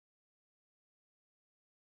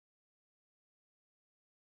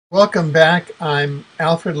Welcome back. I'm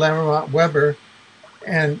Alfred Lammermont Weber,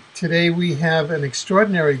 and today we have an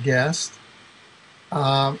extraordinary guest,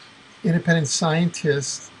 uh, independent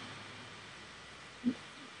scientist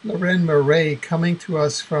I-Leuren Moret, coming to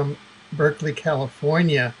us from Berkeley,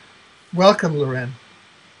 California. Welcome, I-Leuren.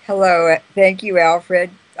 Hello, thank you, Alfred.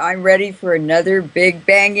 I'm ready for another big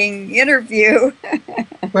banging interview.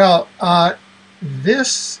 Well,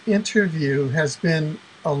 this interview has been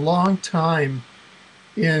a long time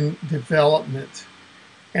in development,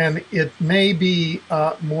 and it may be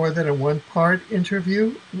more than a one-part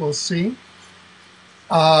interview. We'll see.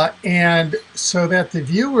 And so that the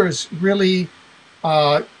viewers really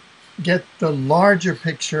uh, get the larger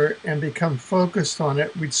picture and become focused on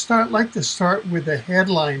it, like to start with the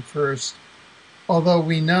headline first, although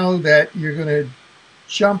we know that you're going to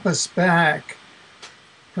jump us back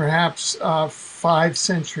perhaps 5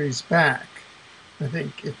 centuries back, I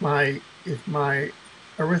think, if my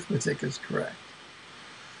arithmetic is correct.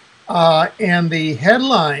 And the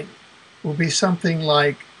headline will be something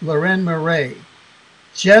like I-Leuren Moret,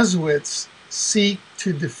 Jesuits seek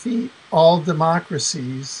to defeat all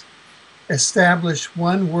democracies, establish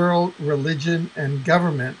one world religion and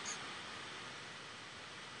government,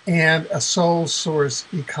 and a sole source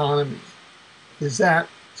economy. Is that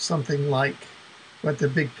something like what the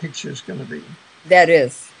big picture is going to be? That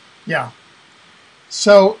is. Yeah.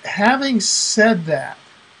 So having said that,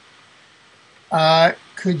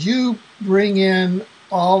 could you bring in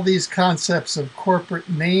all these concepts of corporate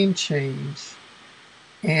name change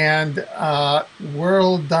and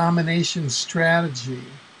world domination strategy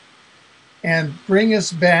and bring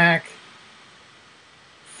us back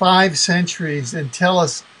 5 centuries and tell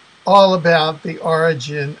us all about the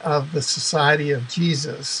origin of the Society of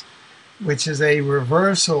Jesus, which is a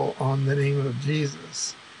reversal on the name of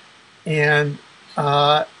Jesus, and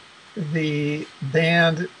the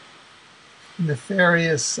banned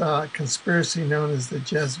nefarious conspiracy known as the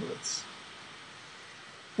Jesuits.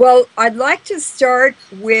 Well, I'd like to start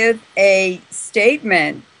with a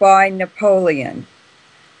statement by Napoleon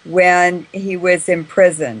when he was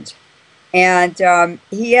imprisoned. And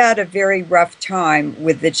he had a very rough time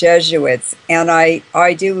with the Jesuits. And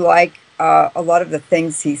I do like a lot of the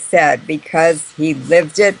things he said because he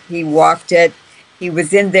lived it, he walked it, he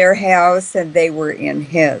was in their house and they were in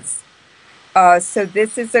his. So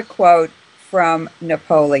this is a quote from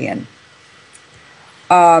Napoleon.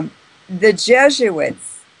 The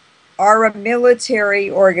Jesuits are a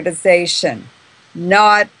military organization,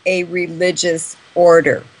 not a religious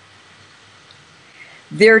order.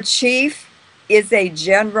 Their chief is a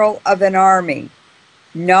general of an army,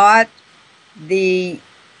 not the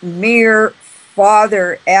mere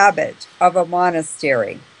father abbot of a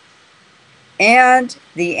monastery. And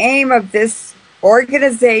the aim of this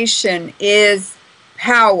organization is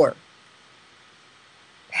power.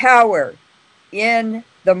 Power in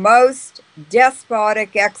the most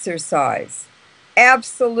despotic exercise,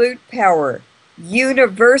 absolute power,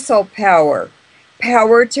 universal power,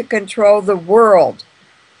 power to control the world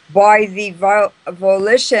by the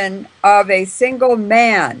volition of a single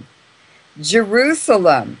man.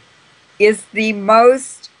 Jerusalem is the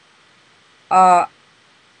most,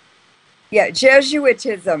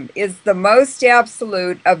 Jesuitism is the most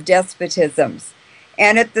absolute of despotisms,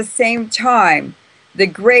 and at the same time, the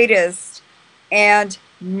greatest and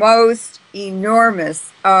most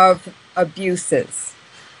enormous of abuses.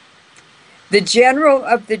 The general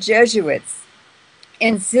of the Jesuits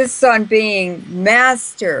insists on being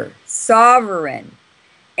master, sovereign,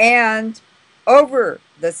 and over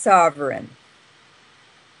the sovereign.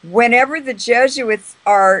 Whenever the Jesuits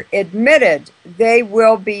are admitted, they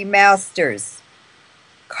will be masters,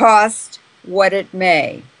 cost what it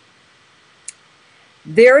may.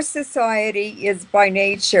 Their society is by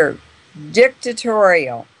nature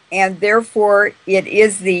dictatorial, and therefore it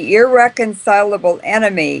is the irreconcilable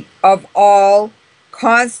enemy of all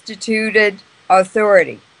constituted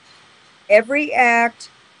authority. Every act,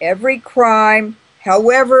 every crime,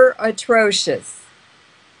 however atrocious,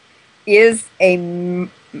 is a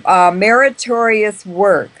meritorious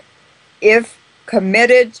work if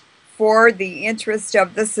committed for the interest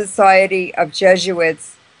of the Society of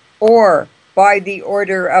Jesuits or by the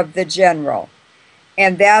order of the general.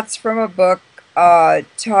 And that's from a book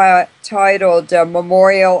titled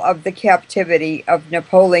Memorial of the Captivity of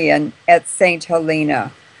Napoleon at St.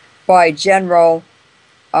 Helena by General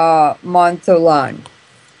Montholon.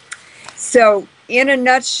 So in a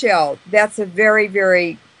nutshell, that's a very,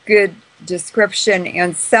 very good description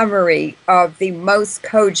and summary of the most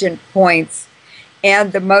cogent points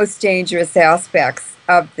and the most dangerous aspects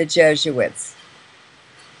of the Jesuits.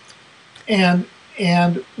 And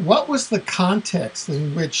And what was the context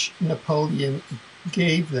in which Napoleon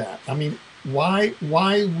gave that? I mean, why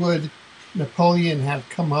would Napoleon have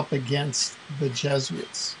come up against the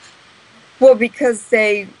Jesuits? Well, because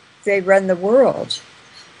they run the world.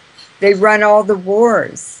 They run all the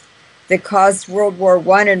wars. They caused World War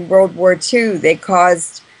I and World War II. They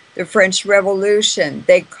caused the French Revolution.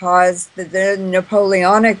 They caused the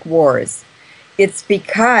Napoleonic Wars. It's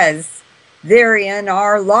because they're in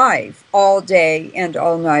our life all day and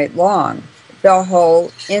all night long, the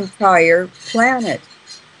whole entire planet.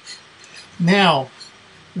 Now,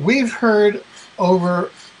 we've heard over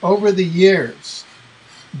the years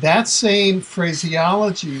that same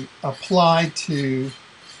phraseology applied to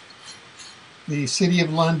the City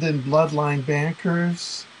of London bloodline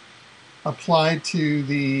bankers, applied to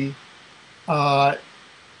the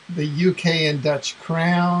UK and Dutch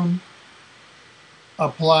Crown,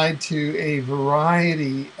 applied to a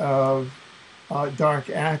variety of dark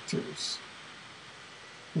actors.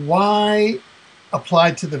 Why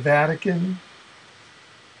applied to the Vatican?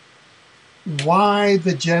 Why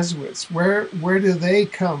the Jesuits? Where do they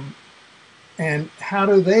come, and how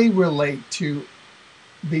do they relate to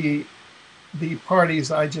the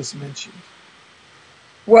parties I just mentioned?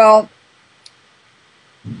 Well,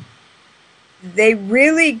 they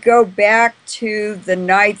really go back to the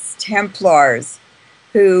Knights Templars,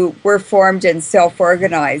 who were formed and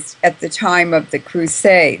self-organized at the time of the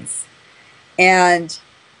Crusades. And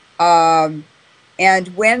when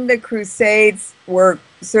the Crusades were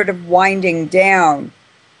sort of winding down,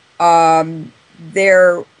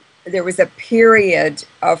 there was a period,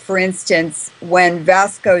 for instance, when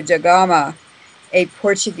Vasco da Gama, a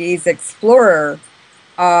Portuguese explorer,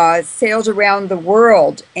 sailed around the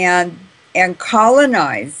world and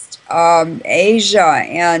colonized Asia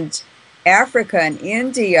and Africa and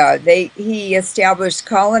India. He established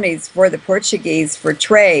colonies for the Portuguese for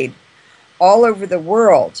trade all over the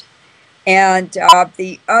world. And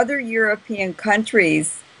the other European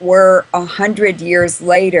countries were 100 years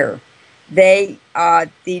later. The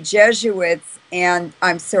Jesuits and,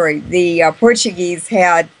 the Portuguese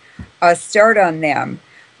had a start on them.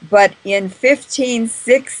 But in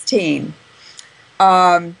 1516,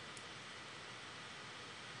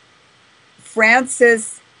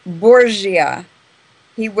 Francis Borgia,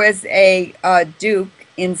 he was a duke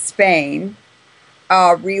in Spain,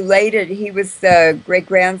 related. He was the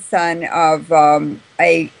great-grandson of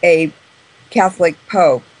a Catholic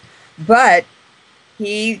pope, but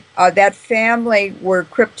that family were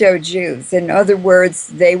crypto-Jews. In other words,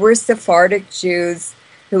 they were Sephardic Jews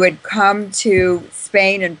who had come to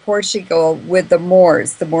Spain and Portugal with the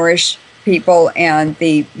Moors, the Moorish people, and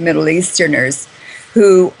the Middle Easterners,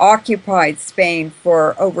 who occupied Spain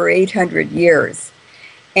for over 800 years.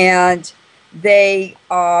 And they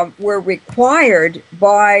were required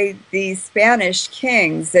by the Spanish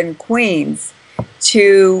kings and queens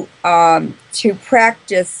to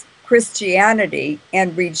practice Christianity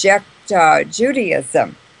and reject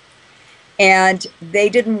Judaism. And the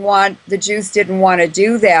Jews didn't want to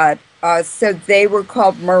do that, so they were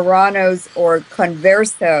called Marranos or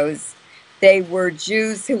conversos. They were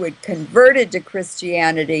Jews who had converted to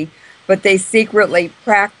Christianity, but they secretly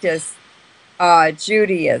practiced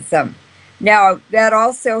Judaism. Now, that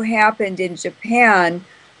also happened in Japan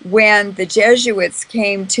when the Jesuits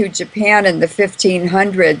came to Japan in the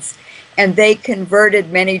 1500s, and they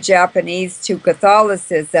converted many Japanese to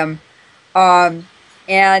Catholicism.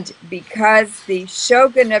 And because the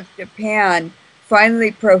shogun of Japan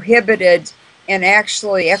finally prohibited and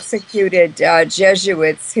actually executed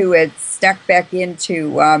Jesuits who had snuck back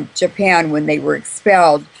into Japan when they were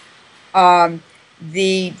expelled,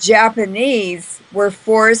 the Japanese were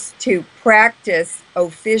forced to practice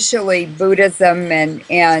officially Buddhism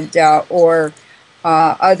and or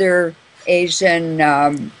other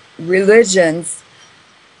Asian religions,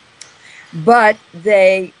 but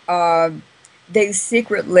they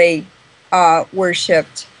secretly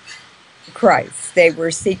worshipped Christ. They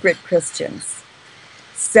were secret Christians.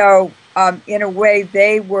 So in a way,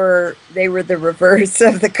 they were the reverse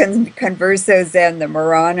of the conversos and the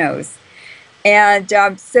Marranos. And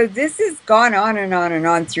so this has gone on and on and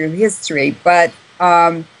on through history, but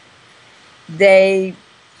they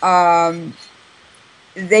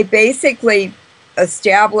basically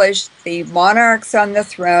established the monarchs on the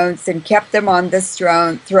thrones and kept them on the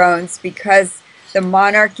thrones because the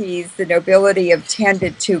monarchies, the nobility, have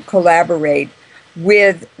tended to collaborate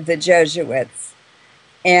with the Jesuits.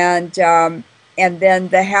 And then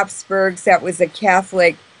the Habsburgs, that was a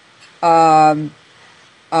Catholic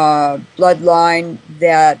bloodline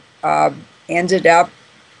that ended up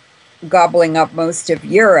gobbling up most of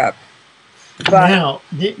Europe. But Yeah,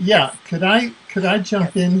 yes, could I yes,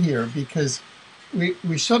 jump in here because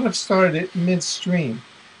we sort of started at midstream.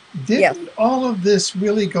 yes, Didn't all of this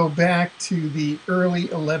really go back to the early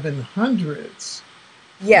 1100s,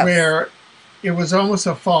 yes. where it was almost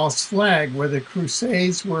a false flag, where the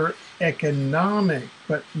Crusades were economic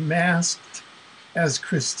but masked as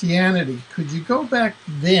Christianity? Could you go back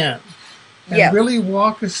then and Yes. really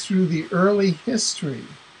walk us through the early history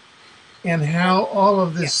and how all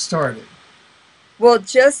of Yeah. this started? Well,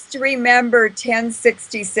 just remember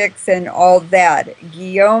 1066 and all that.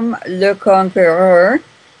 Guillaume le Conqueror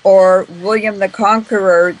or William the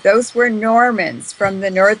Conqueror, those were Normans from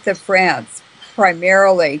the north of France,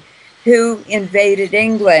 primarily, who invaded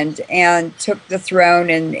England and took the throne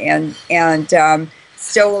and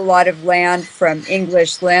stole a lot of land from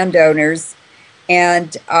English landowners.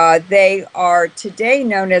 And they are today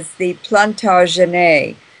known as the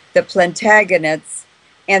Plantagenets, the Plantagenets,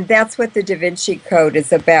 and that's what the Da Vinci Code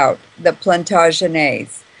is about, the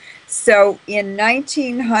Plantagenets. So in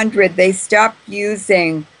 1900, they stopped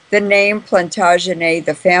using the name Plantagenet,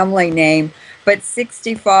 the family name, but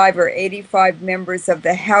 65 or 85 members of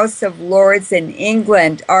the House of Lords in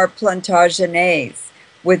England are Plantagenets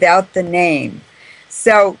without the name.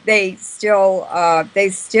 So they still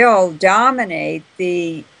dominate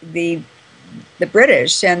the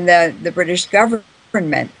British and the British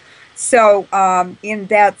government. So in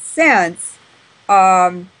that sense,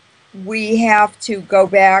 um, we have to go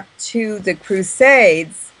back to the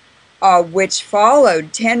Crusades, which followed.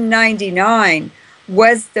 1099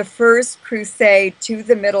 was the first crusade to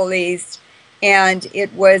the Middle East, and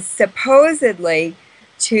it was supposedly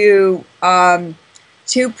to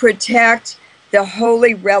to protect the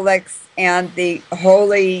holy relics and the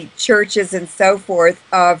holy churches and so forth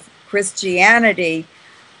of Christianity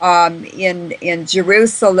in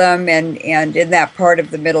Jerusalem and in that part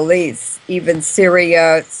of the Middle East, even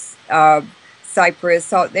Syria, uh,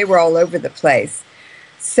 Cyprus, they were all over the place.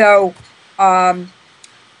 So um,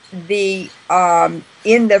 the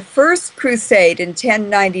in the first crusade in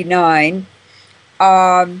 1099,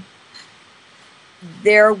 um,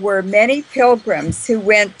 there were many pilgrims who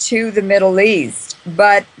went to the Middle East,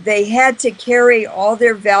 but they had to carry all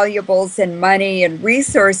their valuables and money and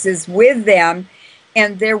resources with them.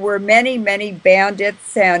 And there were many, many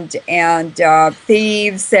bandits and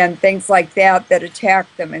thieves and things like that that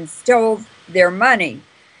attacked them and stole their money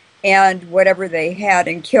and whatever they had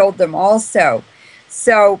and killed them also.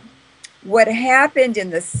 So what happened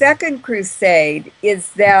in the Second Crusade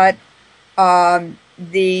is that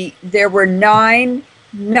there were 9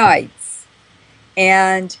 knights,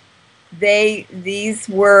 and these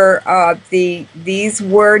were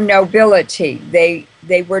nobility.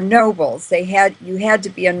 They were nobles. You had to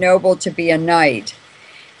be a noble to be a knight,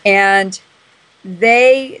 and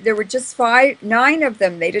there were just 9 of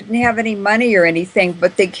them. They didn't have any money or anything,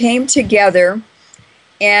 but they came together,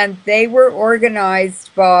 and they were organized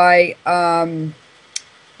by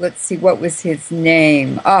let's see, what was his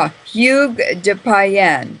name? Hugues de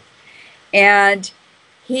Payens. And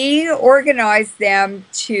he organized them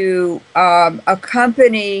to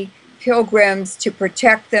accompany pilgrims to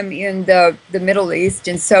protect them in the Middle East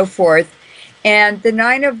and so forth. And the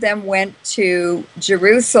 9 of them went to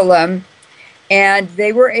Jerusalem, and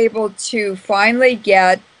they were able to finally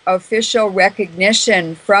get official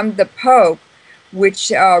recognition from the Pope,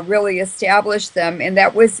 which really established them. And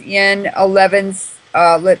that was in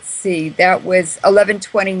let's see, that was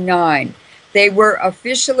 1129. They were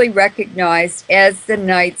officially recognized as the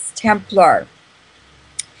Knights Templar.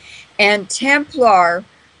 And Templar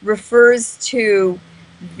refers to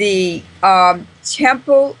the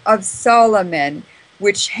Temple of Solomon,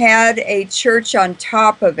 which had a church on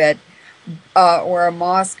top of it, or a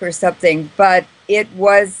mosque or something, but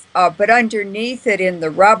but underneath it, in the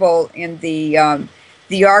rubble, in the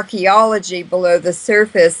archaeology below the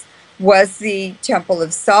surface, was the Temple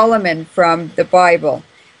of Solomon from the Bible.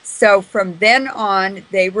 So from then on,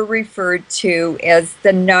 they were referred to as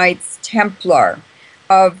the Knights Templar,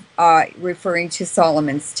 referring to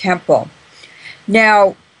Solomon's temple.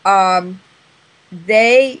 Now,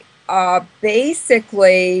 they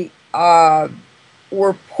basically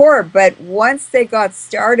were poor, but once they got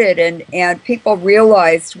started and people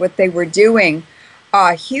realized what they were doing,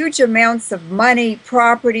 huge amounts of money,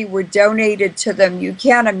 property were donated to them. You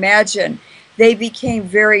can't imagine. They became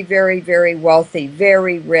very, very, very wealthy,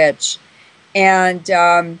 very rich. And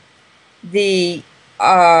the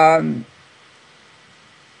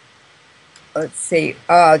let's see,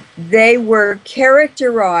 they were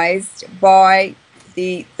characterized by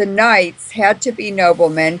the knights had to be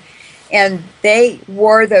noblemen, and they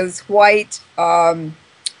wore those white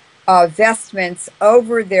vestments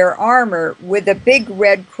over their armor with a big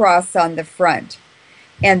red cross on the front.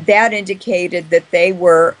 And that indicated that they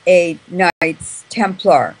were a Knights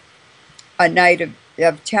Templar, a Knight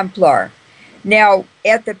of Templar. Now,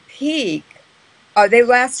 at the peak, they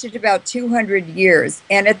lasted about 200 years.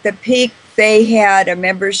 And at the peak, they had a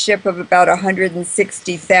membership of about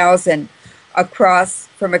 160,000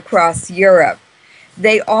 from across Europe.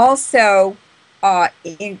 They also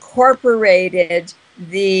incorporated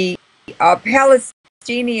the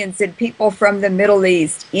Palestinians and people from the Middle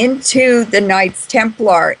East into the Knights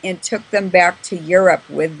Templar and took them back to Europe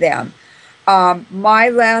with them. My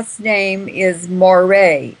last name is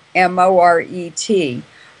Moret, M-O-R-E-T.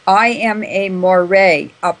 I am a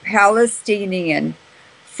Moret, a Palestinian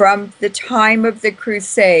from the time of the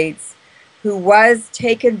Crusades who was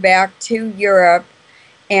taken back to Europe,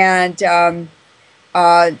 and the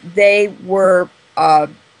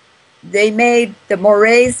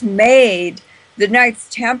Morets made the Knights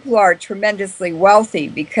Templar tremendously wealthy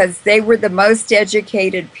because they were the most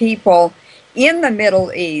educated people in the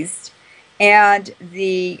Middle East, and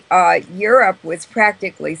Europe was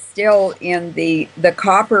practically still in the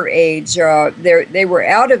Copper Age. They were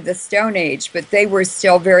out of the Stone Age, but they were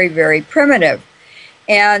still very, very primitive.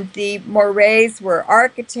 And the Morets were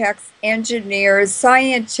architects, engineers,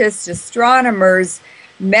 scientists, astronomers,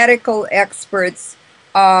 medical experts.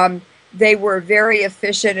 They were very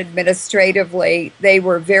efficient administratively. They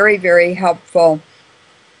were very, very helpful.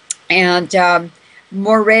 And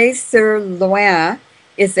Moret-sur-Loing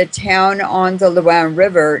is a town on the Loing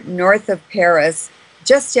River north of Paris,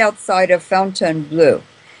 just outside of Fontainebleau.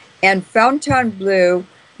 And Fontainebleau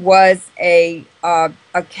was a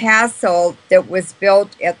castle that was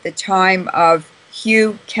built at the time of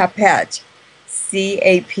Hugh Capet,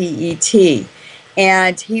 C-A-P-E-T.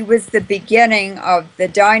 And he was the beginning of the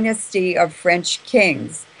dynasty of French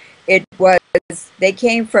kings. They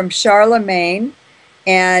came from Charlemagne,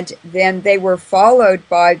 and then they were followed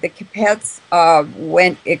by the Capets,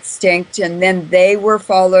 went extinct, and then they were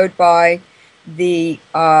followed by the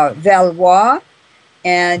Valois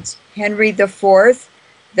and Henry IV,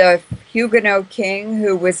 the Huguenot king,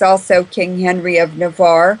 who was also King Henry of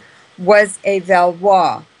Navarre, was a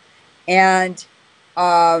Valois. And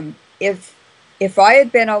if I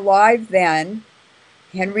had been alive then,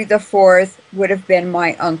 Henry IV would have been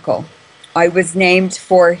my uncle. I was named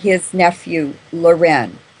for his nephew,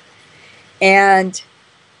 I-Leuren. And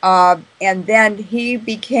then he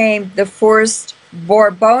became the first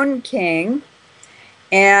Bourbon king,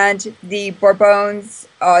 and the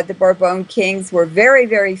Bourbon kings were very,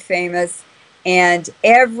 very famous, and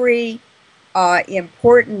every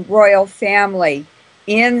important royal family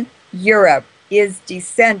in Europe is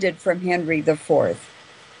descended from Henry IV.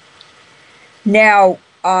 Now,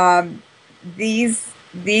 this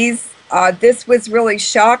was really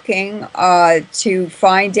shocking to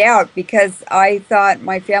find out, because I thought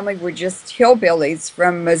my family were just hillbillies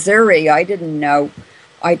from Missouri. I didn't know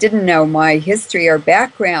my history or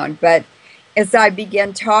background. But as I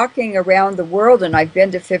began talking around the world, and I've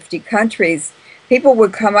been to 50 countries, people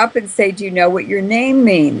would come up and say, "Do you know what your name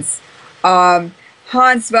means?"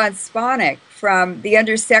 Hans von Spanek, from the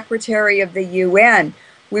Undersecretary of the UN,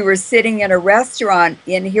 we were sitting in a restaurant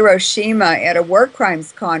in Hiroshima at a war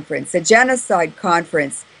crimes conference, a genocide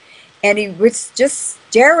conference, and he was just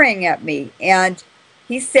staring at me, and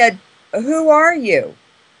he said, "Who are you?"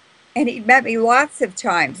 And he'd met me lots of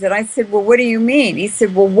times, and I said, "Well, what do you mean?" He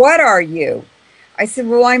said, "Well, what are you?" I said,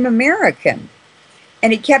 "Well, I'm American."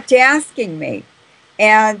 And he kept asking me,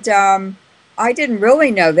 and I didn't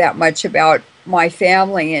really know that much about my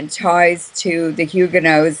family and ties to the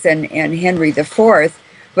Huguenots and Henry IV,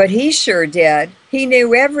 but he sure did. He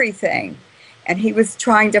knew everything, and he was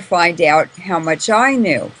trying to find out how much I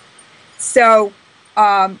knew. So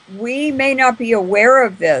we may not be aware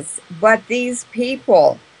of this, but these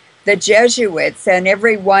people, the Jesuits and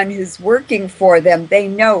everyone who's working for them, they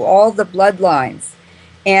know all the bloodlines.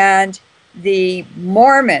 And the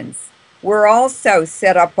Mormons were also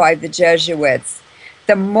set up by the Jesuits.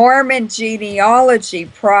 The Mormon Genealogy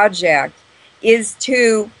Project is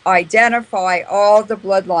to identify all the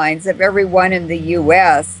bloodlines of everyone in the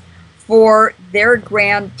U.S. for their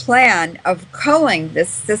grand plan of culling this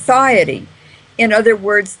society. In other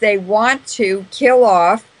words, they want to kill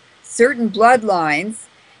off certain bloodlines,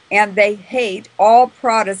 and they hate all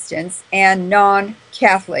Protestants and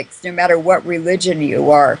non-Catholics, no matter what religion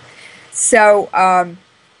you are. So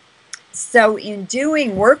in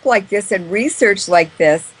doing work like this and research like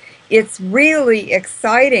this, it's really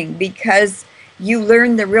exciting, because you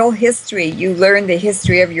learn the real history. You learn the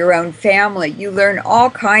history of your own family. You learn all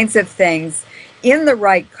kinds of things. in the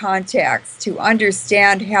right context to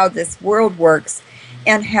understand how this world works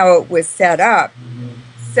and how it was set up.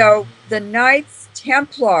 So the Knights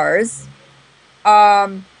Templars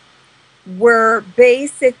were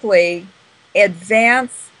basically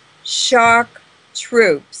advance shock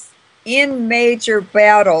troops in major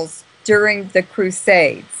battles during the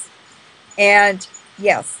Crusades. And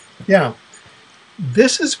yes. Yeah.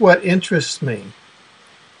 This is what interests me.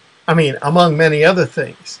 I mean, among many other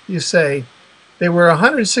things. You say there were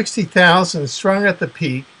 160,000 strong at the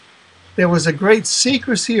peak. There was a great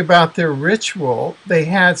secrecy about their ritual. They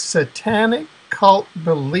had satanic cult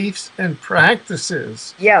beliefs and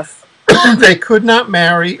practices. Yes. They could not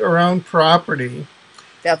marry or own property.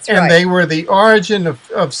 That's and right. They were the origin of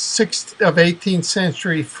 18th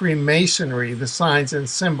century Freemasonry, the signs and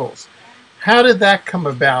symbols. How did that come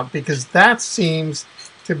about? Because that seems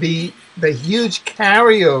to be the huge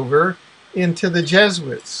carryover into the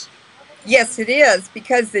Jesuits. Yes, it is,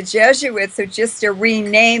 because the Jesuits are just a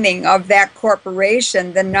renaming of that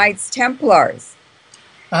corporation, the Knights Templars.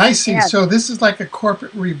 I see. And so this is like a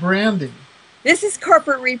corporate rebranding. This is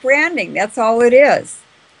corporate rebranding. That's all it is.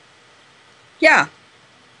 Yeah.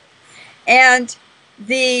 And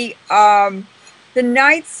the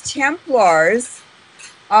Knights Templars,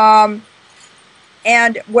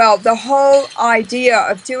 and, well, the whole idea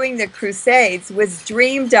of doing the Crusades was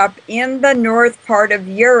dreamed up in the north part of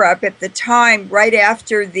Europe at the time, right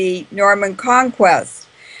after the Norman conquest.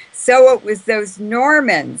 So it was those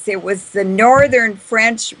Normans, it was the northern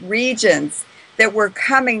French regions that were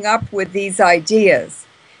coming up with these ideas.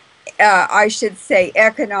 I should say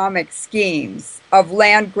economic schemes of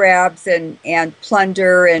land grabs and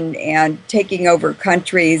plunder and taking over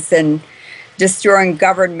countries and destroying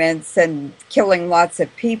governments and killing lots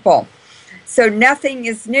of people. So nothing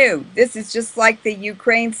is new. This is just like the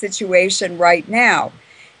Ukraine situation right now.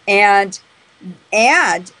 And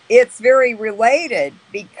it's very related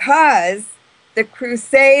because the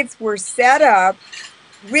Crusades were set up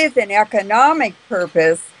with an economic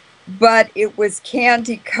purpose, but it was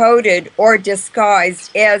candy-coated or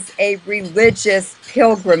disguised as a religious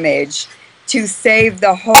pilgrimage to save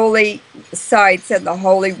the holy sites and the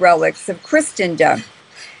holy relics of Christendom.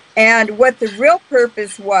 And what the real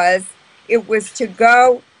purpose was, it was to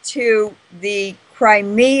go to the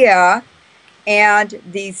Crimea and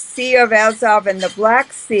the Sea of Azov and the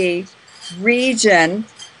Black Sea region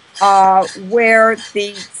where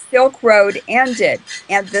the Silk Road ended.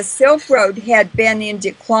 And the Silk Road had been in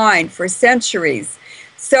decline for centuries.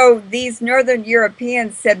 So these Northern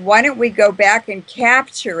Europeans said, why don't we go back and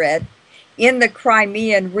capture it in the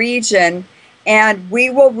Crimean region, and we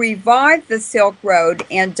will revive the Silk Road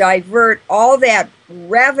and divert all that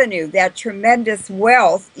revenue, that tremendous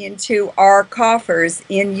wealth, into our coffers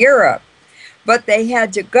in Europe. But they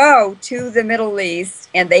had to go to the Middle East,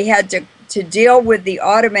 and they had to deal with the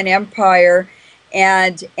Ottoman Empire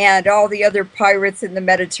and all the other pirates in the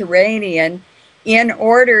Mediterranean in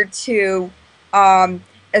order to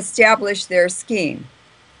establish their scheme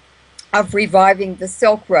of reviving the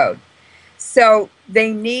Silk Road. So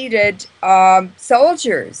they needed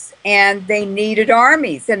soldiers, and they needed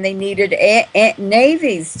armies, and they needed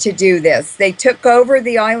navies to do this. They took over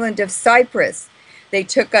the island of Cyprus. They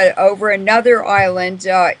took over another island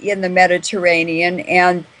in the Mediterranean,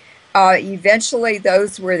 and eventually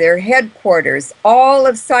those were their headquarters. All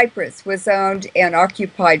of Cyprus was owned and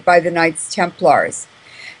occupied by the Knights Templars.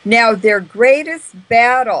 Now, their greatest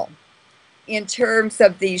battle in terms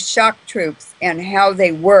of these shock troops and how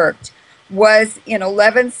they worked was in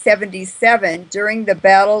 1177 during the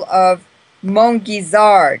Battle of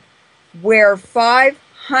Montgisard, where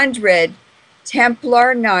 500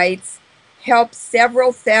 Templar knights helped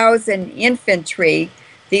several thousand infantry,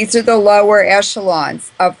 these are the lower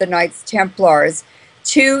echelons of the Knights Templars,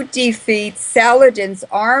 to defeat Saladin's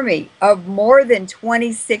army of more than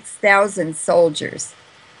 26,000 soldiers.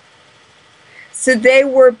 So they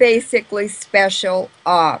were basically special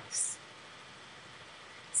ops.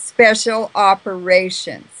 Special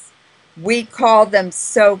operations. We call them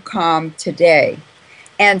SOCOM today.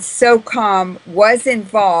 And SOCOM was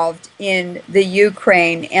involved in the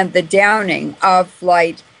Ukraine and the downing of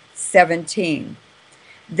Flight 17.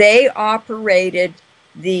 They operated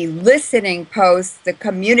the listening posts, the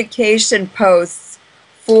communication posts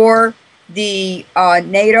for the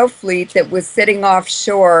NATO fleet that was sitting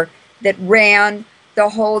offshore that ran the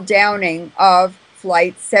whole downing of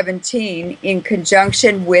Flight 17 in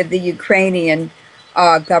conjunction with the Ukrainian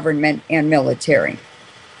government and military.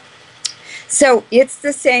 So it's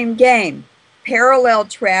the same game, parallel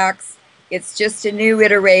tracks. It's just a new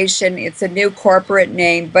iteration. It's a new corporate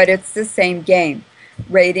name, but it's the same game,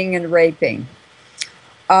 raiding and raping.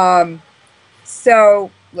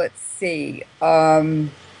 So let's see.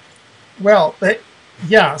 Well,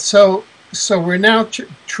 yeah. So we're now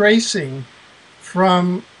tracing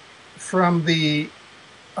from from the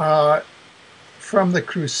uh, from the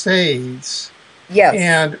Crusades, Yes,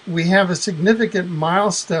 and we have a significant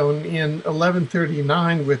milestone in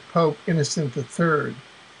 1139 with Pope Innocent III.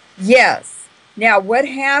 yes. Now, what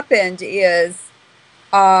happened is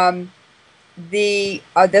um, the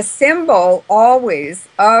symbol always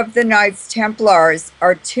of the Knights Templars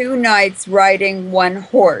are two knights riding one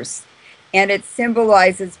horse, and it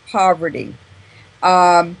symbolizes poverty.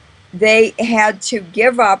 Um, they had to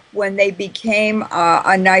give up when they became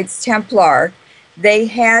a Knights Templar. They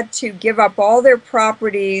had to give up all their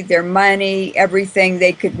property, their money, everything.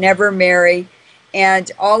 They could never marry.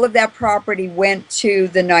 And all of that property went to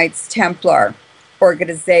the Knights Templar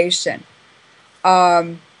organization.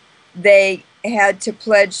 Um, they had to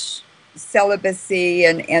pledge celibacy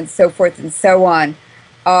and so forth and so on.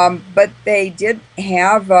 But they did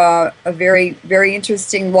have a very, very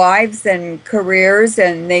interesting lives and careers,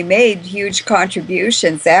 and they made huge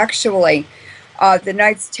contributions. Actually, the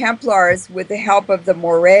Knights Templars, with the help of the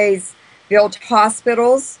Morets, built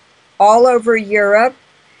hospitals all over Europe.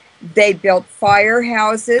 They built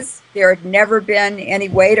firehouses. There had never been any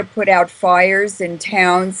way to put out fires in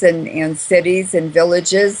towns and cities and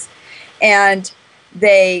villages. And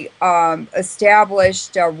they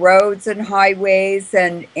established roads and highways,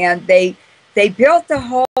 and they built the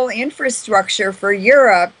whole infrastructure for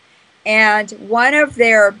Europe. And one of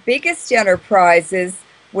their biggest enterprises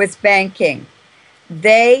was banking.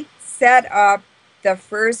 They set up the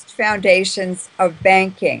first foundations of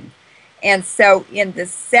banking. And so in the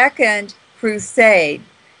Second Crusade,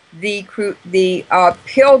 the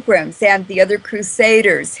pilgrims and the other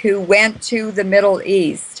crusaders who went to the Middle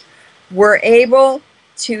East were able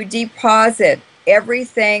to deposit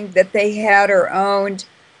everything that they had or owned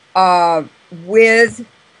with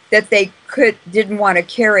that they didn't want to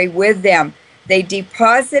carry with them. They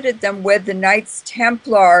deposited them with the Knights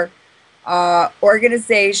Templar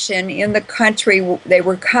organization in the country they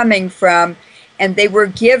were coming from, and they were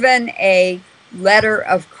given a letter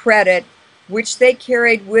of credit, which they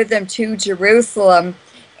carried with them to Jerusalem,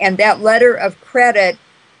 and that letter of credit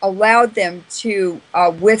allowed them to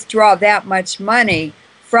withdraw that much money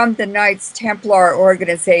from the Knights Templar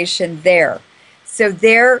organization there. So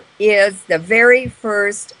there is the very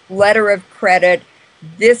first letter of credit.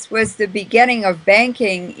 This was the beginning of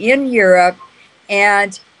banking in Europe,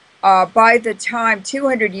 and by the time,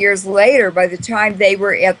 200 years later, by the time they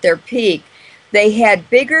were at their peak, they had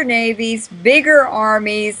bigger navies, bigger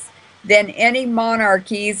armies than any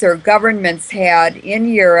monarchies or governments had in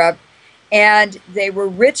Europe, and they were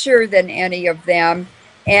richer than any of them,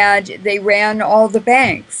 and they ran all the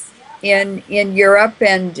banks in Europe,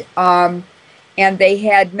 and they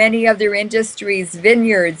had many other industries,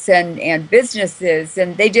 vineyards and businesses,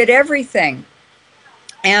 and they did everything.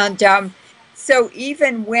 And so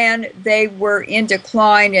even when they were in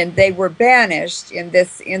decline and they were banished in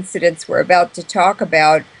this incident we're about to talk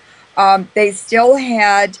about, they still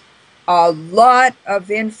had a lot of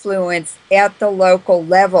influence at the local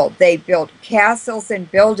level. They built castles and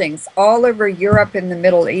buildings all over Europe and the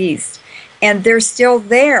Middle East, and they're still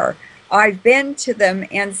there. I've been to them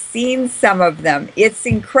and seen some of them. It's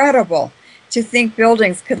incredible to think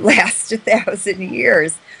buildings could last 1,000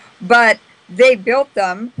 years, but they built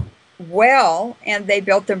them well, and they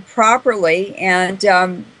built them properly, and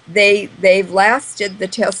they've lasted the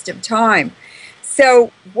test of time.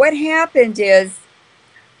 So what happened is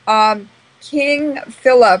King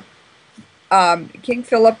Philip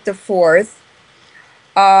IV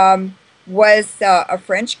was a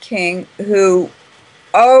French king who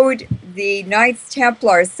owed the Knights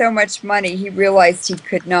Templar so much money he realized he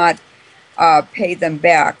could not pay them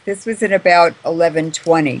back. This was in about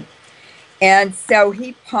 1120. And so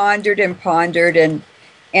he pondered and pondered,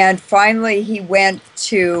 and finally he went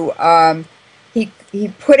to he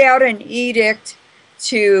put out an edict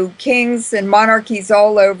to kings and monarchies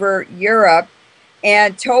all over Europe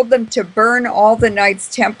and told them to burn all the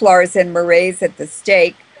Knights Templars and Morets at the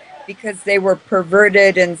stake because they were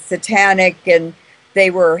perverted and satanic and they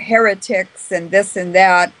were heretics and this and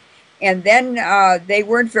that. And then they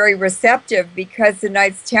weren't very receptive because the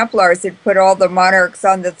Knights Templars had put all the monarchs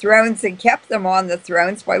on the thrones and kept them on the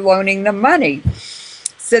thrones by loaning them money.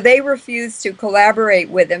 So they refused to collaborate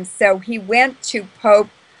with him. So he went to Pope,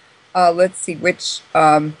 let's see which,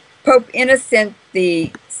 Pope Innocent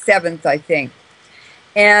the Seventh, I think.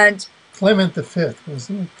 And Clement V,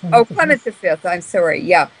 wasn't it? Clement V, I'm sorry,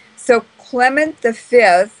 yeah. So Clement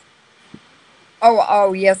V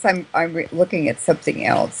Oh, yes, I'm looking at something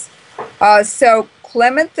else. So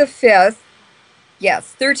Clement V,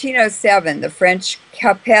 yes, 1307, the French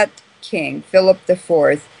Capet king, Philip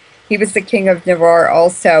IV. He was the king of Navarre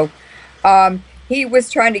also. He was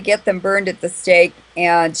trying to get them burned at the stake,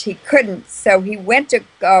 and he couldn't. So he went to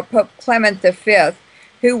Pope Clement V,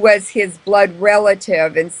 who was his blood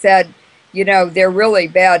relative, and said, you know, they're really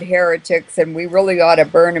bad heretics, and we really ought to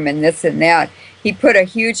burn them and this and that. He put a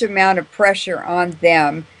huge amount of pressure on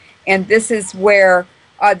them, and this is where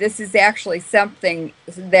this is actually something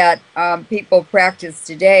that people practice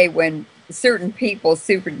today when certain people,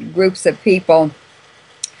 certain groups of people,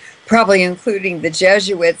 probably including the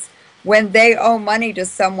Jesuits, when they owe money to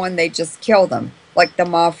someone, they just kill them, like the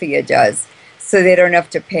mafia does, so they don't have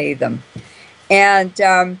to pay them.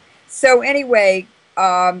 And so anyway,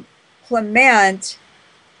 Clement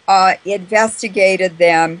investigated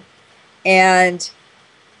them, and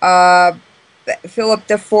Philip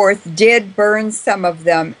IV did burn some of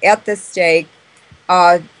them at the stake.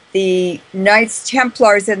 The Knights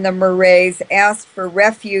Templars and the Morets asked for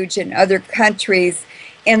refuge in other countries,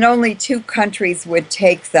 and only 2 countries would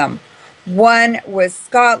take them. One was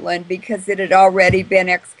Scotland, because it had already been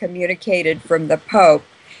excommunicated from the Pope,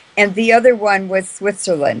 and the other one was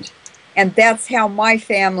Switzerland. And that's how my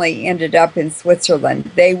family ended up in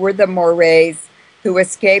Switzerland. They were the Morets who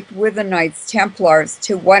escaped with the Knights Templars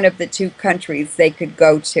to one of the 2 countries they could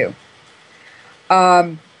go to.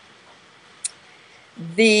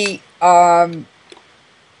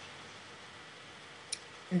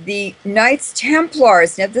 The Knights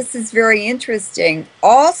Templars, now this is very interesting,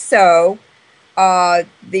 also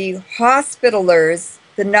the Hospitallers,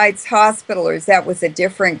 the Knights Hospitallers, that was a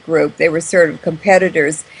different group, they were sort of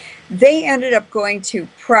competitors, they ended up going to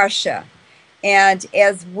Prussia. And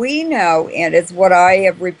as we know, and as what I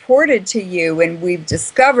have reported to you and we've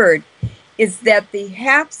discovered, is that the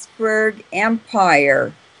Habsburg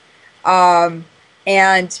Empire and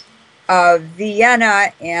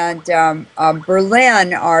Vienna and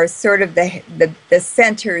Berlin are sort of the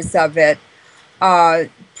centers of it.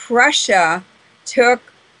 Prussia took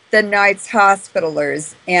the Knights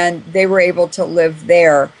Hospitallers, and they were able to live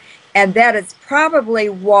there. And that is probably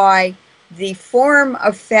why the form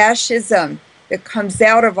of fascism that comes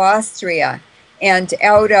out of Austria and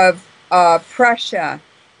out of Prussia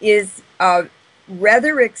is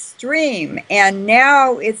rather extreme, and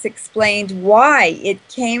now it's explained why it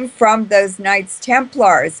came from those Knights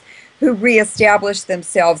Templars who reestablished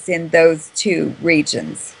themselves in those 2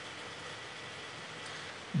 regions.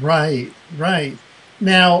 Right, right.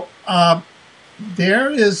 Now, there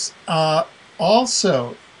is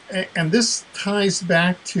also, and this ties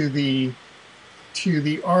back to the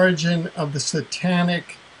origin of the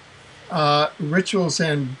Satanic rituals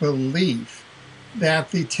and belief,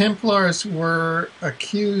 that the Templars were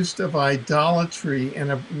accused of idolatry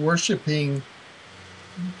and of worshiping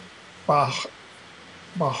Bahamut.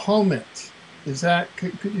 Is that,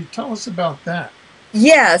 could you tell us about that?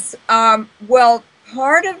 Yes. Well,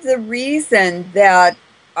 part of the reason that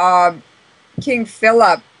King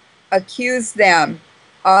Philip accused them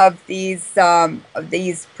of these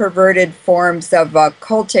perverted forms of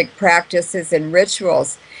cultic practices and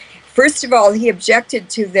rituals, first of all, he objected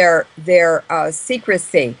to their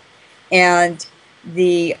secrecy and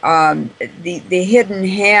the hidden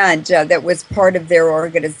hand that was part of their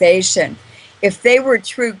organization. If they were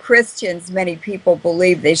true Christians, many people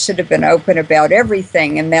believe they should have been open about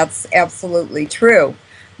everything, and that's absolutely true.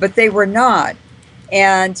 But they were not.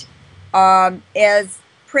 And as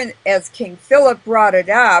King Philip brought it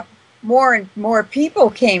up, more and more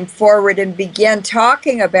people came forward and began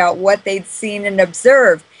talking about what they'd seen and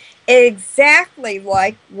observed, exactly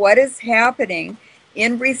like what is happening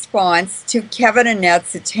in response to Kevin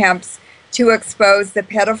Annette's attempts to expose the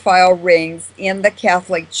pedophile rings in the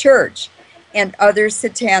Catholic Church and other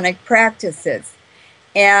satanic practices.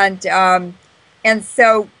 And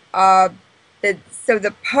so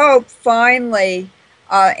the Pope finally,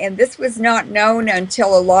 and this was not known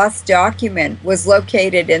until a lost document was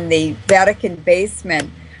located in the Vatican basement,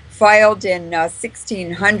 filed in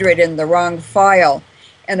 1600 in the wrong file,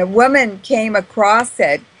 and a woman came across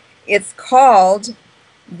it. It's called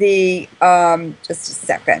the, just a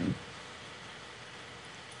second.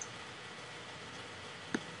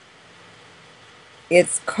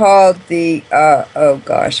 It's called the, oh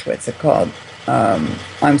gosh, what's it called?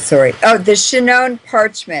 I'm sorry. Oh, the Chinon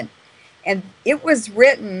Parchment. And it was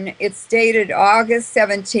written, it's dated August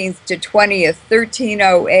 17th to 20th,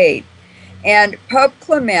 1308. And Pope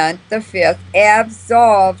Clement V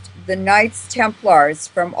absolved the Knights Templars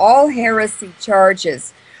from all heresy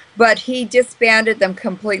charges but he disbanded them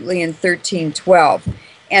completely in 1312.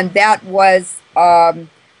 And that was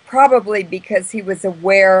probably because he was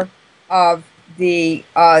aware of the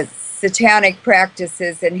satanic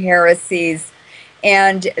practices and heresies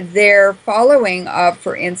and their following of,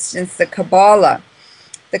 for instance, the Kabbalah.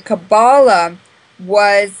 The Kabbalah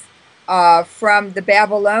was from the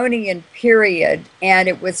Babylonian period, and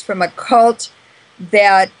it was from a cult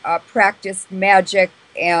that practiced magic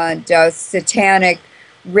and satanic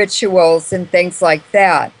rituals and things like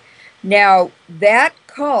that. Now, that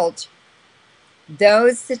cult,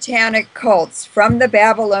 those satanic cults from the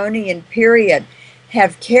Babylonian period,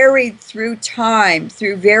 have carried through time,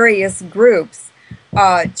 through various groups,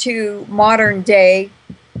 to modern day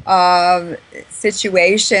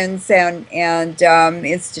situations and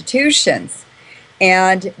institutions.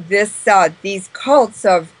 And these cults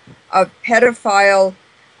of pedophile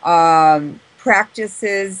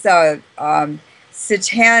practices,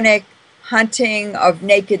 satanic hunting of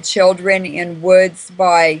naked children in woods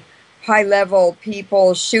by high-level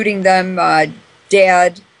people, shooting them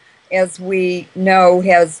dead, as we know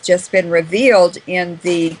has just been revealed in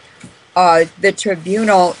the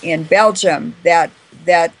tribunal in Belgium that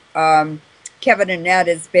Kevin Annette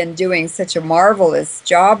has been doing such a marvelous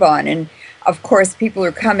job on. And of course, people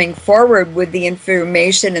are coming forward with the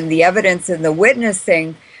information and the evidence and the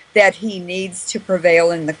witnessing that he needs to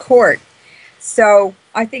prevail in the court. So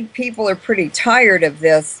I think people are pretty tired of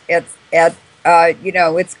this. It's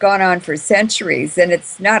gone on for centuries, and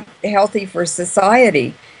it's not healthy for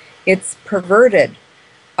society. It's perverted.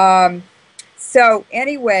 So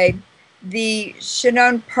anyway, the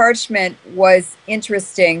Chinon parchment was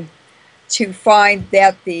interesting to find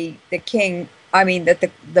that the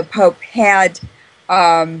Pope had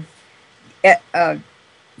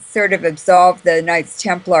sort of absolved the Knights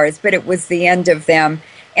Templars, but it was the end of them.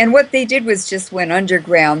 And what they did was just went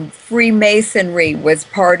underground. Freemasonry was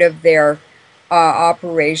part of their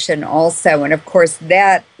operation also, and of course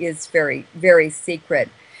that is very, very secret.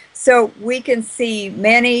 So we can see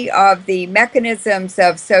many of the mechanisms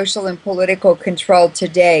of social and political control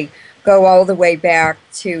today go all the way back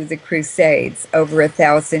to the Crusades over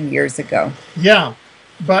 1,000 years ago. Yeah,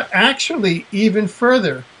 but actually even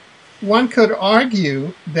further, one could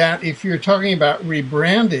argue that if you're talking about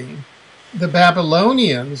rebranding, the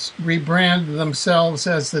Babylonians rebrand themselves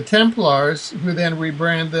as the Templars, who then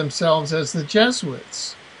rebrand themselves as the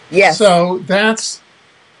Jesuits. Yes. So that's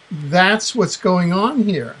what's going on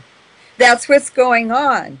here. That's what's going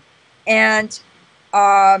on. And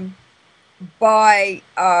by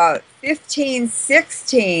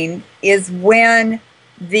 1516 is when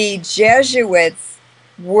the Jesuits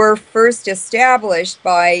were first established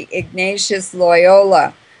by Ignatius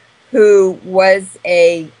Loyola, who was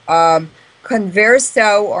a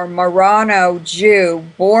converso or Marrano Jew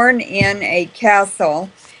born in a castle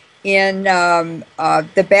in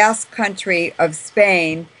the Basque country of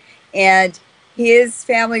Spain. And his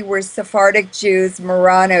family were Sephardic Jews,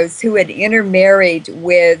 Marranos, who had intermarried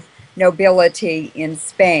with nobility in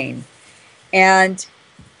Spain. And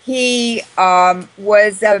he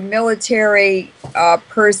was a military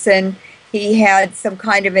person. He had some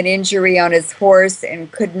kind of an injury on his horse and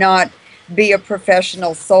could not be a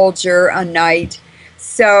professional soldier, a knight.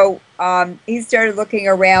 So he started looking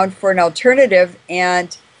around for an alternative,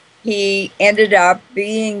 and he ended up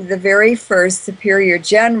being the very first superior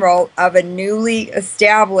general of a newly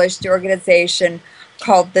established organization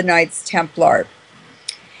called the Knights Templar.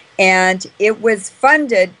 And it was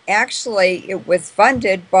funded, actually, it was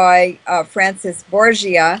funded by Francis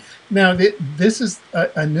Borgia. Now, this is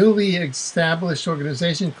a newly established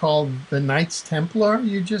organization called the Knights Templar,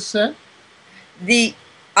 you just said?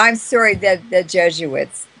 I'm sorry, the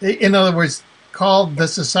Jesuits. In other words, called the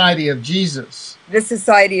Society of Jesus. The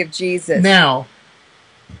Society of Jesus. Now,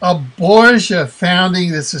 a Borgia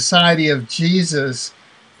founding the Society of Jesus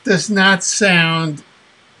does not sound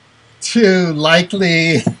too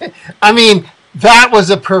likely. I mean, that was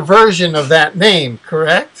a perversion of that name,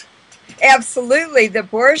 correct? Absolutely. The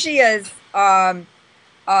Borgias,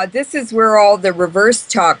 this is where all the reverse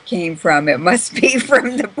talk came from. It must be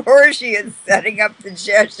from the Borgias setting up the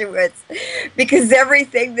Jesuits, because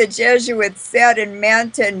everything the Jesuits said and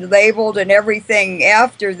meant and labeled and everything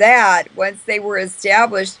after that, once they were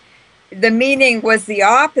established, the meaning was the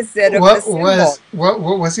opposite of the symbol. What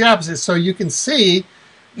was the opposite? So you can see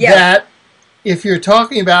that if you're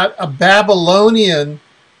talking about a Babylonian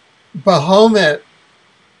Bahamut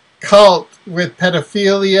cult with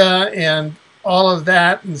pedophilia and all of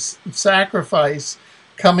that and sacrifice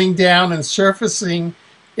coming down and surfacing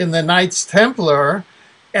in the Knights Templar,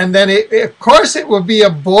 And then, of course, it would be a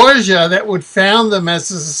Borgia that would found them as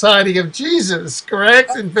the Society of Jesus,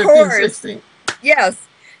 correct? In Of course. 1516. Yes.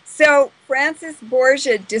 So Francis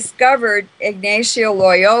Borgia discovered Ignacio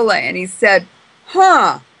Loyola and he said,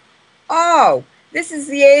 huh, oh, this is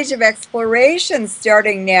the age of exploration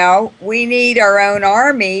starting now. We need our own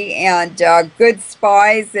army and good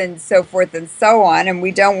spies and so forth and so on, and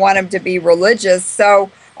we don't want them to be religious.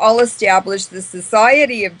 So I'll establish the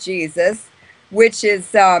Society of Jesus, which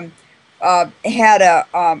is had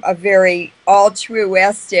a very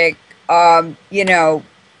altruistic, you know,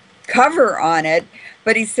 cover on it.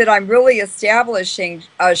 But he said, I'm really establishing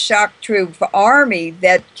a shock troop army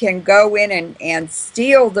that can go in and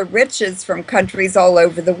steal the riches from countries all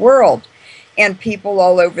over the world and people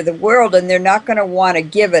all over the world, and they're not going to want to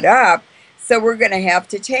give it up, so we're going to have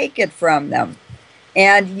to take it from them.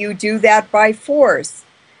 And you do that by force.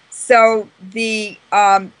 So the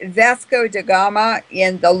Vasco da Gama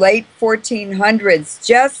in the late 1400s,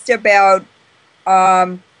 just about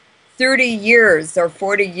 30 years or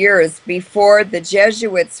 40 years before the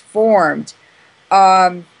Jesuits formed,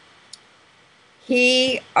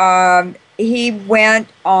 he went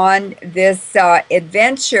on this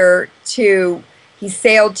adventure he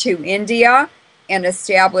sailed to India and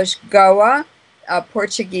established Goa, a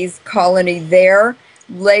Portuguese colony there.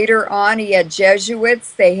 Later on, he had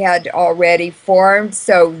Jesuits. They had already formed,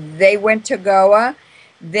 so they went to Goa.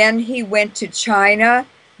 Then he went to China.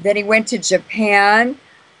 Then he went to Japan.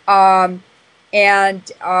 And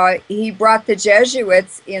he brought the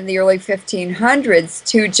Jesuits in the early 1500s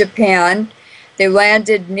to Japan. They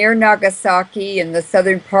landed near Nagasaki in the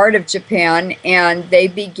southern part of Japan, and they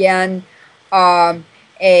began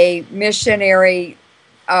a missionary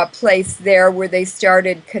place there where they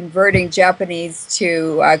started converting Japanese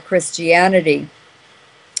to Christianity.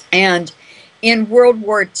 And in World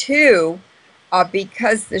War II,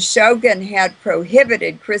 because the shogun had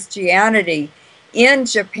prohibited Christianity in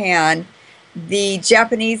Japan, the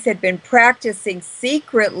Japanese had been practicing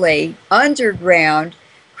secretly underground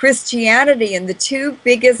Christianity, and the two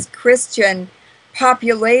biggest Christian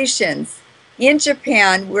populations in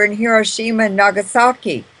Japan were in Hiroshima and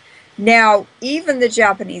Nagasaki. Now, even the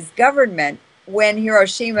Japanese government, when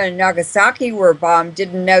Hiroshima and Nagasaki were bombed,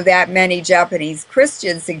 didn't know that many Japanese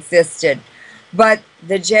Christians existed, but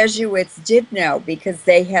the Jesuits did know because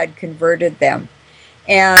they had converted them.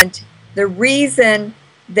 And the reason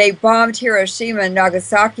they bombed Hiroshima and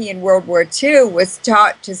Nagasaki in World War II was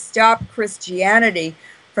to stop Christianity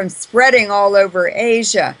from spreading all over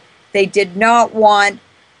Asia. They did not want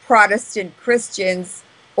Protestant Christians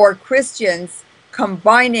or Christians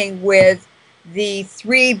combining with the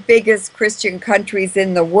three biggest Christian countries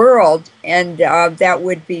in the world, and that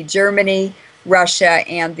would be Germany, Russia,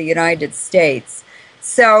 and the United States.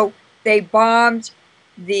 So they bombed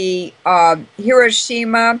the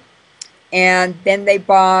Hiroshima, and then they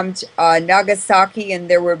bombed Nagasaki, and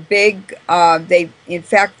there were big, in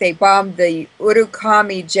fact, they bombed the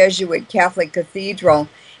Urukami Jesuit Catholic Cathedral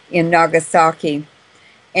in Nagasaki.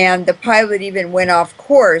 And the pilot even went off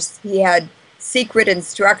course. He had secret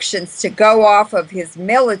instructions to go off of his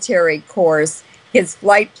military course, his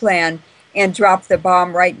flight plan, and drop the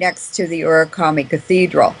bomb right next to the Urukami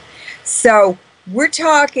Cathedral. So we're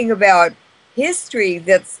talking about history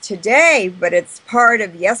that's today, but it's part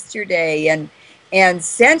of yesterday and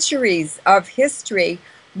centuries of history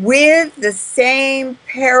with the same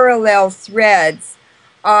parallel threads,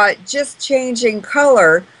 just changing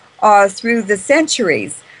color through the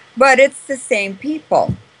centuries, but it's the same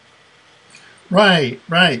people. Right,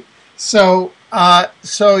 right. So,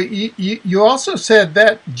 so you also said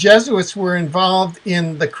that Jesuits were involved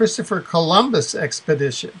in the Christopher Columbus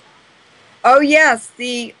expedition. Oh yes,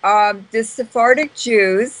 the Sephardic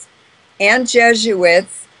Jews and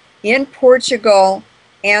Jesuits in Portugal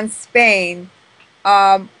and Spain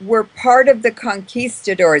were part of the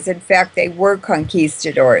conquistadors. In fact, they were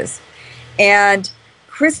conquistadors. And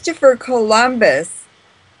Christopher Columbus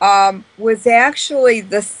was actually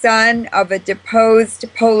the son of a deposed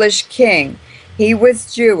Polish king. He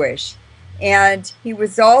was Jewish, and he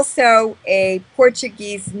was also a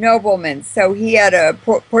Portuguese nobleman, so he had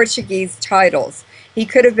Portuguese titles. He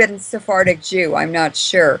could have been a Sephardic Jew, I'm not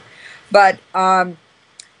sure. But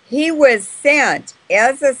he was sent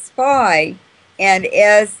as a spy and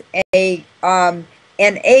as an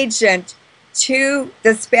agent to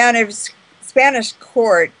the Spanish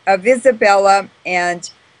court of Isabella, and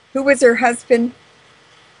who was her husband?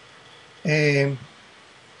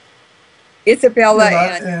 Isabella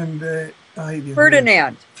and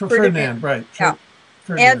Ferdinand. Ferdinand, right. Yeah.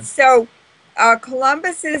 Ferdinand. And so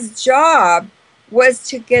Columbus's job was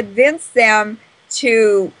to convince them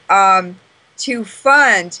to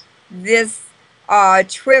fund this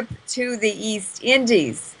trip to the East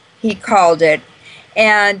Indies, he called it.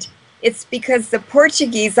 And it's because the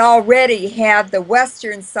Portuguese already had the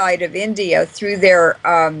western side of India through their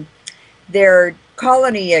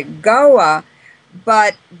colony at Goa,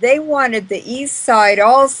 but they wanted the east side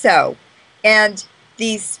also. And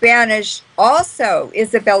the Spanish also,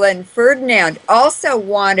 Isabella and Ferdinand, also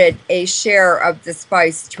wanted a share of the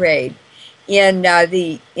spice trade in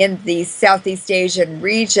the Southeast Asian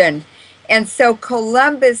region. And so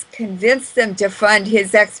Columbus convinced them to fund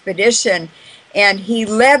his expedition, and he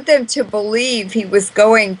led them to believe he was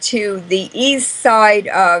going to the east side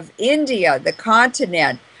of India, the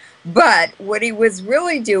continent. But what he was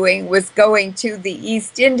really doing was going to the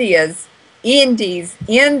East Indies in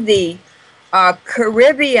the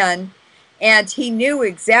Caribbean, and he knew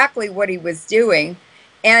exactly what he was doing.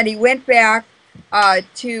 And he went back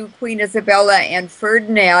to Queen Isabella and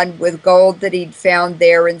Ferdinand with gold that he'd found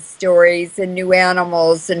there, and stories and new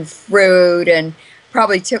animals and fruit, and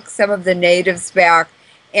probably took some of the natives back.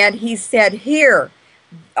 And he said, "Here,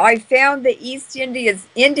 I found the East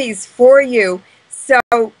Indies for you. So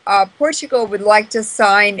Portugal would like to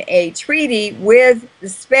sign a treaty with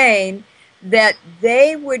Spain that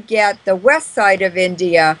they would get the west side of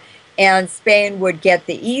India and Spain would get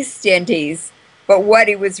the East Indies." But what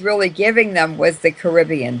he was really giving them was the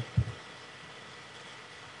Caribbean.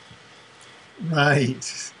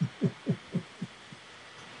 Right.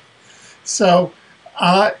 So,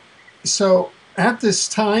 so at this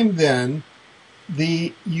time, then,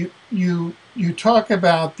 you talk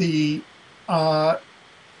about the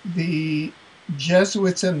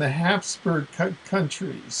Jesuits and the Habsburg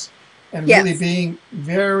countries, and Yes. really being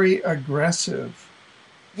very aggressive.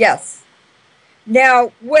 Yes.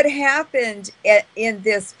 Now, what happened in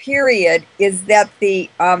this period is that the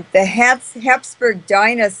Habsburg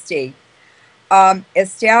dynasty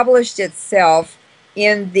established itself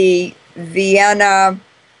in the Vienna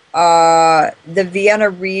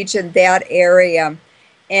region, that area.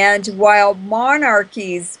 And while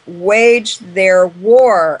monarchies waged their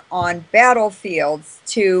war on battlefields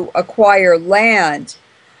to acquire land,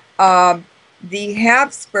 the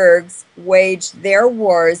Habsburgs waged their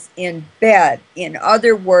wars in bed. In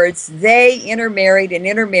other words, they intermarried and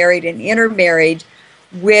intermarried and intermarried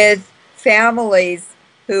with families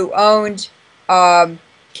who owned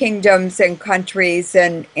kingdoms and countries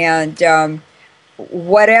and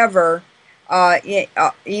whatever,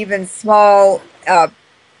 even small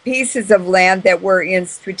pieces of land that were in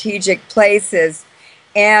strategic places.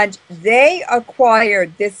 And they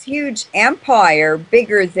acquired this huge empire,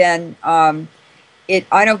 bigger than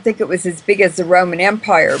I don't think it was as big as the Roman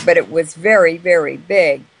Empire, but it was very, very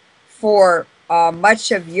big for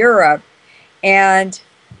much of Europe. And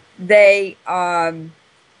they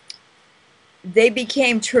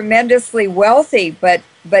became tremendously wealthy. But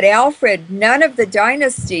Alfred, none of the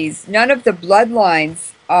dynasties, none of the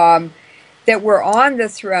bloodlines that were on the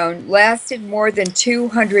throne lasted more than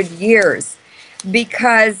 200 years.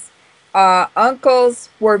 Because uncles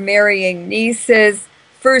were marrying nieces,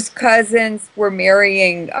 first cousins were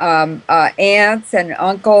marrying aunts and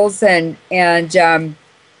uncles, and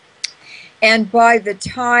by the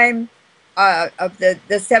time of the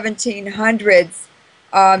 1700s,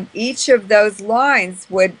 each of those lines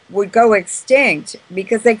would go extinct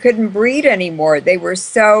because they couldn't breed anymore. They were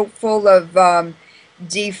so full of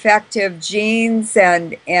defective genes,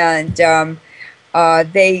 and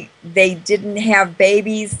they didn't have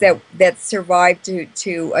babies that survived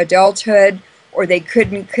to adulthood, or they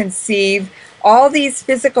couldn't conceive. All these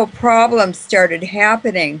physical problems started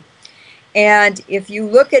happening. And if you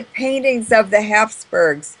look at paintings of the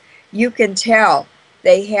Habsburgs, you can tell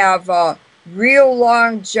they have real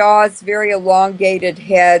long jaws, very elongated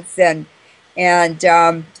heads, and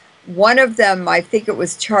one of them, I think it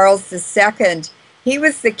was Charles II, he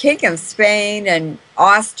was the king of Spain and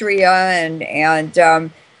Austria, and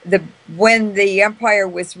when the empire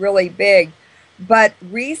was really big. But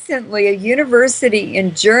recently, a university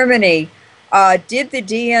in Germany did the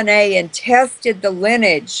DNA and tested the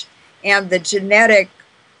lineage and the genetic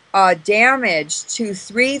damage to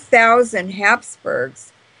 3,000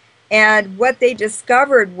 Habsburgs. And what they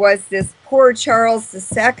discovered was this poor Charles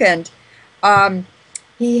II,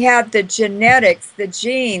 he had the genetics, the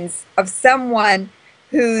genes of someone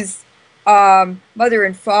whose mother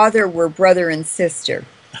and father were brother and sister.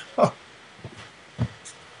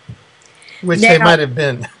 Which they might have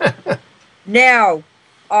been. Now,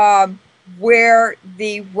 where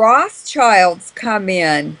the Rothschilds come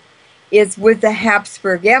in is with the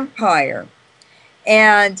Habsburg Empire.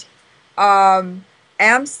 And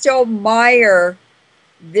Amstel Meyer,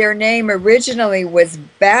 their name originally was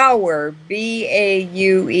Bauer, B-A-U-E-R,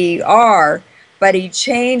 but he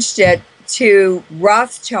changed it to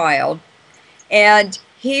Rothschild. And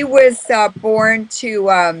he was born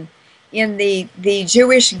to in the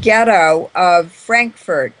Jewish ghetto of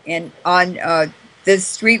Frankfurt, and on the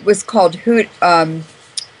street was called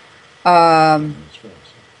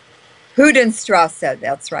Hudenstrasse.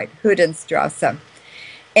 That's right, Hudenstrasse.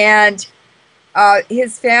 And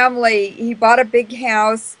his family, he bought a big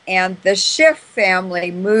house, and the Schiff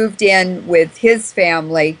family moved in with his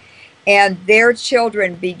family, and their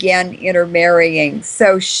children began intermarrying.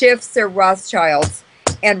 So Schiffs are Rothschilds,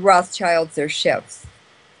 and Rothschilds are Schiffs.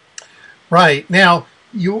 Right. Now,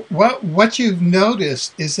 what you've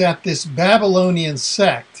noticed is that this Babylonian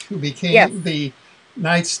sect, who became Yes. the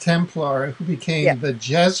Knights Templar, who became Yes. the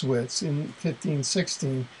Jesuits in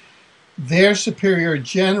 1516, their superior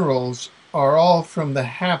generals are all from the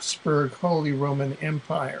Habsburg Holy Roman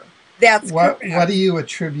Empire. That's What correct. do you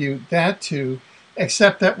attribute that to?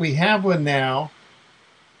 Except that we have one now.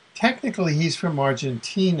 Technically, he's from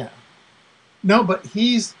Argentina. No, but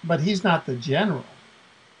he's not the general.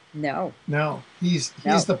 No, No, he's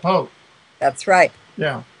No. the Pope. that's right.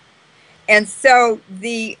 Yeah. And so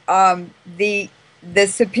the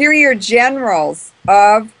superior generals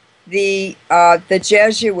of the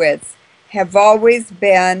Jesuits have always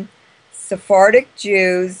been Sephardic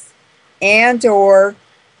Jews and or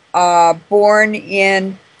born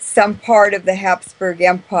in some part of the Habsburg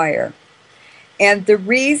Empire. And the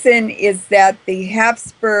reason is that the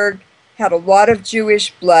Habsburg had a lot of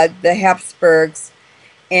Jewish blood, the Habsburgs,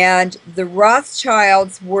 and the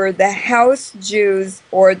Rothschilds were the house Jews,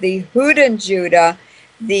 or the Judah,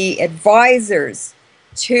 the advisors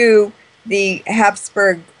to the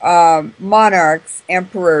Habsburg monarchs,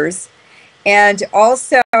 emperors. And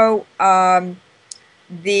also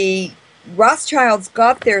the Rothschilds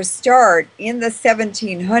got their start in the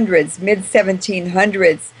 1700s,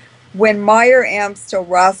 mid-1700s, when Meyer Amstel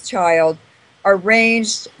Rothschild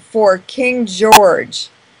arranged for King George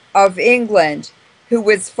of England, who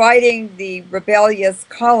was fighting the rebellious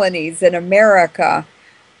colonies in America.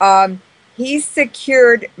 He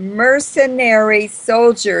secured mercenary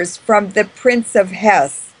soldiers from the Prince of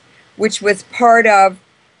Hesse, which was part of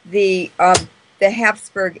the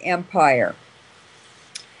Habsburg Empire.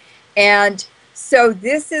 And so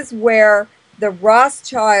this is where the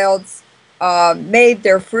Rothschilds made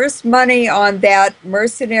their first money on that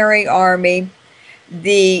mercenary army.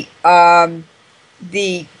 The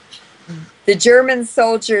German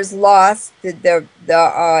soldiers lost, the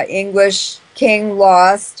English king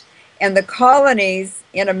lost, and the colonies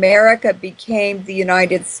in America became the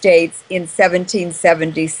United States in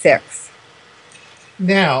 1776.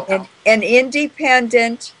 Now, An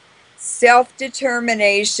independent,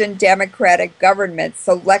 self-determination democratic government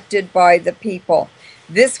selected by the people.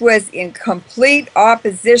 This was in complete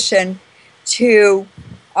opposition to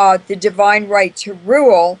the divine right to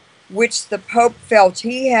rule, which the Pope felt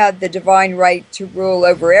he had the divine right to rule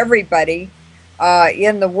over everybody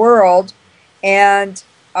in the world. And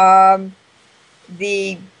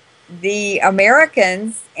the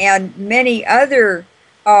Americans and many other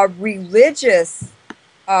religious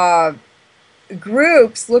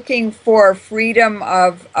groups looking for freedom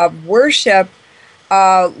of worship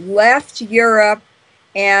left Europe,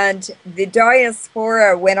 and the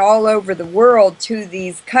diaspora went all over the world to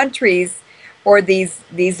these countries, or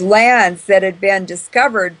these lands that had been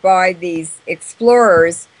discovered by these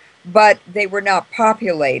explorers, but they were not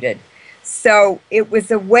populated. So it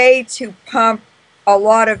was a way to pump a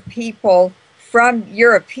lot of people from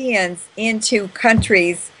Europeans into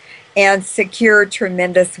countries and secure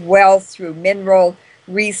tremendous wealth through mineral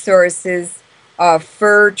resources,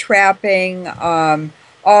 fur trapping,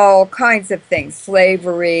 all kinds of things,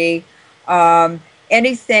 slavery,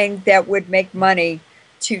 anything that would make money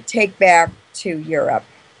to take back to Europe.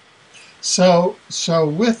 so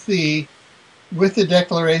with the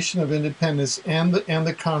Declaration of Independence and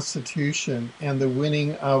the Constitution and the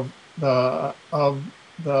winning of the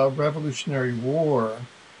Revolutionary War,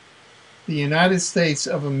 the United States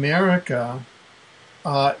of America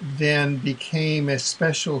then became a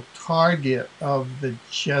special target of the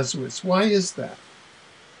Jesuits. Why is that?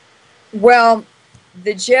 Well,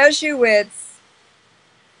 the Jesuits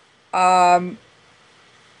are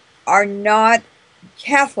not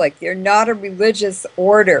Catholic. They're not a religious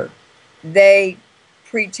order. They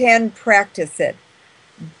practice it,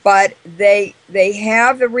 but they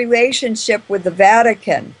have a relationship with the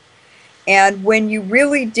Vatican. And when you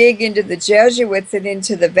really dig into the Jesuits and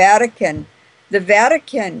into the Vatican, the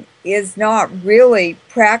Vatican is not really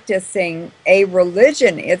practicing a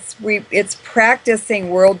religion. It's practicing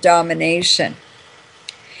world domination.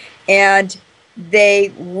 And they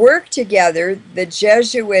work together. The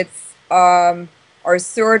Jesuits are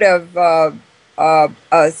sort of an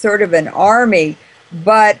army,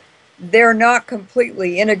 but they're not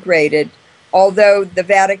completely integrated, although the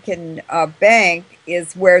Vatican Bank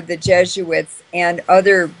is where the Jesuits and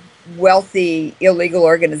other wealthy illegal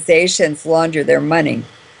organizations launder their money.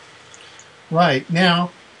 Right.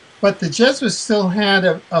 Now, but the Jesuits still had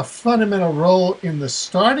a fundamental role in the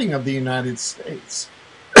starting of the United States,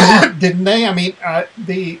 didn't they? I mean,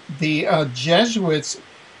 the Jesuits,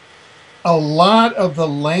 a lot of the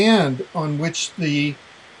land on which the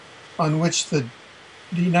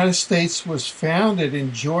United States was founded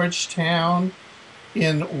in Georgetown,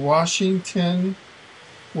 in Washington,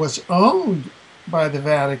 was owned by the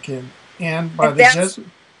Vatican and by the Jesuits.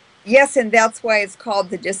 Yes, and that's why it's called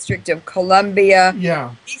the District of Columbia.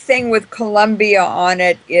 Yeah. Anything with Columbia on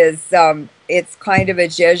it is it's kind of a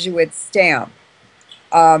Jesuit stamp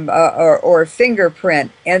or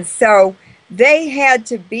fingerprint. And so they had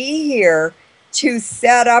to be here to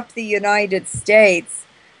set up the United States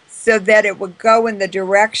so that it would go in the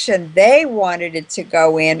direction they wanted it to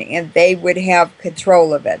go in, and they would have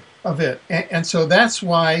control of it. And so that's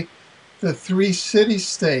why the three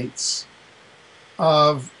city-states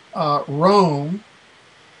of Rome,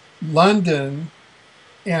 London,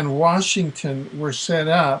 and Washington were set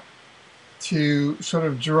up to sort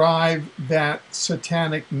of drive that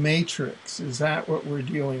satanic matrix. Is that what we're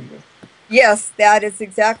dealing with? Yes, that is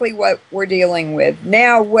exactly what we're dealing with.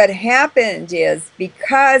 Now, what happened is,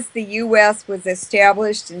 because the U.S. was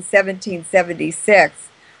established in 1776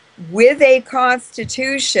 with a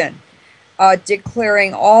constitution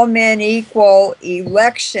declaring all men equal,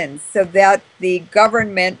 elections, so that the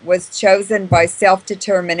government was chosen by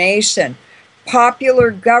self-determination. Popular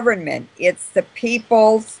government, it's the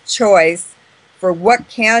people's choice for what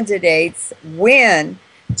candidates win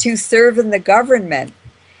to serve in the government.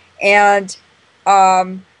 And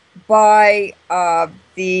by like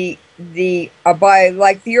the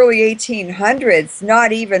early 1800s,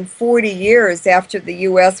 not even 40 years after the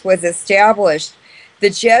U.S. was established, the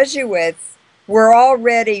Jesuits were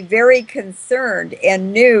already very concerned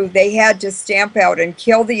and knew they had to stamp out and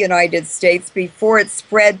kill the United States before it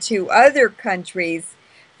spread to other countries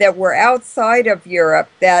that were outside of Europe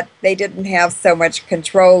that they didn't have so much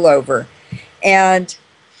control over. And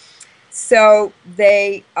so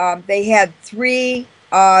they had three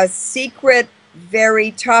secret,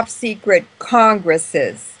 very top secret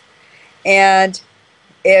congresses, and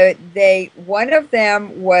one of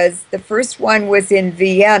them was, the first one was in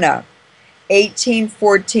Vienna,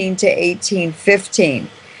 1814 to 1815.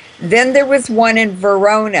 Then there was one in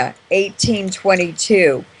Verona,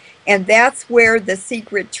 1822, and that's where the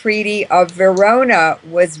secret Treaty of Verona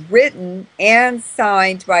was written and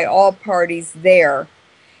signed by all parties there.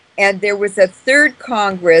 And there was a third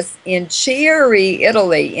Congress in Chieri,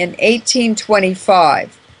 Italy, in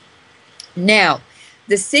 1825. Now,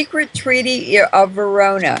 the secret Treaty of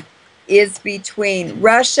Verona is between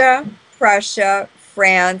Russia, Prussia,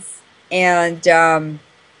 France, and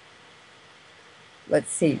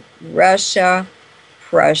let's see, Russia,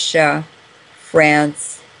 Prussia,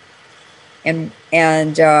 France, and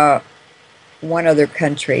one other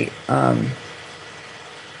country.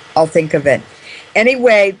 I'll think of it.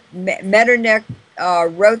 Anyway, Metternich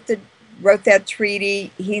wrote that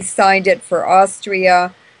treaty. He signed it for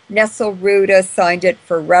Austria. Nesselrode signed it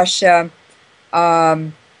for Russia.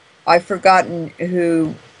 I've forgotten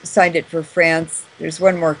who signed it for France. There's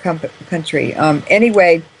one more country.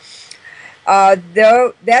 Anyway,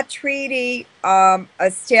 though that treaty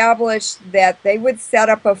established that they would set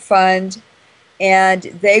up a fund, and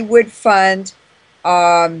they would fund.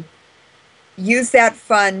 Use that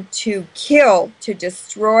fund to kill, to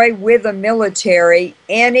destroy with the military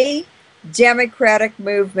any democratic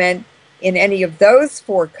movement in any of those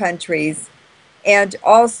four countries, and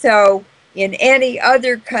also in any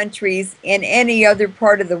other countries in any other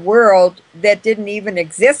part of the world that didn't even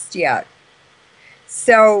exist yet.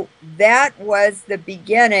 So that was the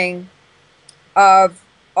beginning of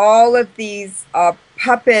all of these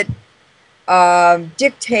puppet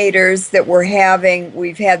dictators that we're having.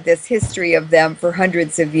 We've had this history of them for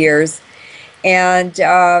hundreds of years, and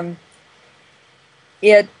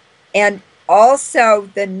also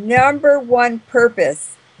the number one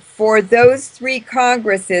purpose for those three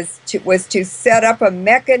Congresses was to set up a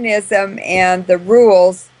mechanism and the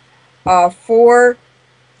rules for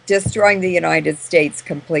destroying the United States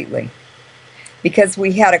completely. because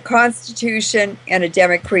we had a constitution and a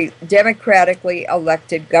democratically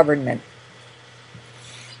elected government.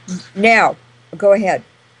 Now, go ahead.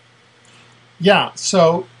 Yeah,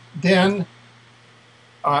 so then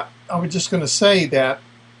I was just going to say that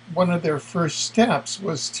one of their first steps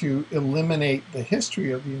was to eliminate the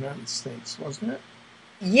history of the United States, wasn't it?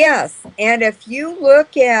 Yes, and if you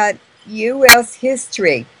look at U.S.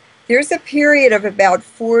 history, there's a period of about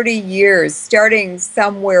 40 years, starting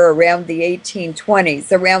somewhere around the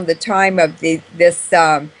 1820s, around the time of this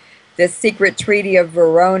secret Treaty of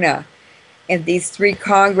Verona and these three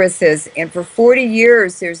Congresses. And for 40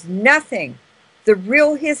 years, there's nothing. The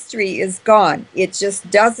real history is gone. It just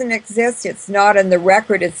doesn't exist. It's not in the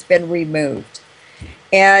record. It's been removed.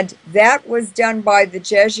 And that was done by the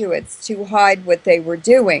Jesuits to hide what they were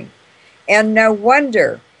doing. And no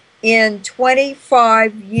wonder, in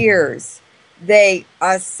 25 years, they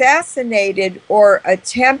assassinated or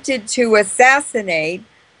attempted to assassinate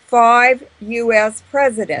 5 U.S.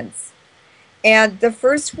 presidents. And the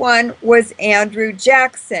first one was Andrew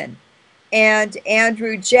Jackson. And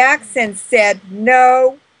Andrew Jackson said,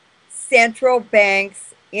 no central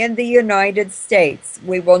banks in the United States.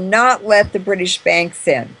 We will not let the British banks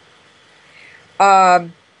in.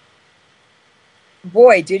 Boy,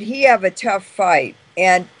 did he have a tough fight.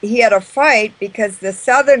 And he had a fight because the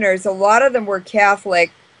Southerners, a lot of them were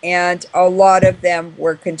Catholic, and a lot of them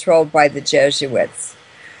were controlled by the Jesuits.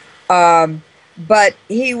 But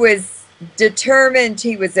he was determined.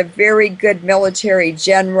 He was a very good military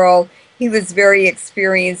general. He was very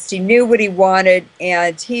experienced. He knew what he wanted,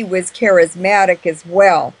 and he was charismatic as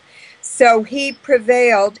well. So he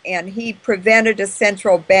prevailed, and he prevented a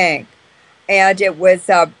central bank. And it was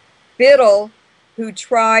Biddle who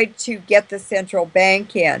tried to get the central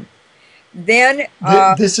bank in. Then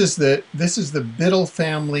this is the Biddle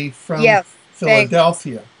family from yes,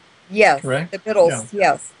 Philadelphia. Yes, correct? the Biddles. Yeah.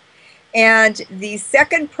 Yes. And the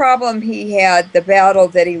second problem he had, the battle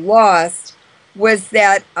that he lost, was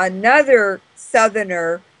that another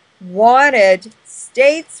Southerner wanted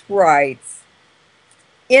states' rights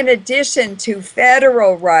in addition to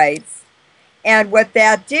federal rights. And what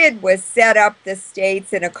that did was set up the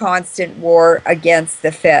states in a constant war against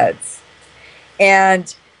the feds.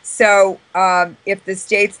 And so if the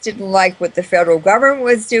states didn't like what the federal government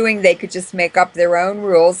was doing, they could just make up their own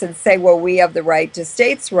rules and say, well, we have the right to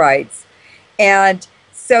states' rights. And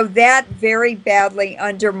so that very badly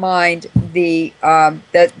undermined the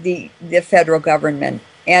federal government,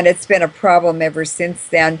 and it's been a problem ever since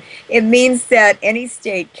then. It means that any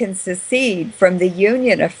state can secede from the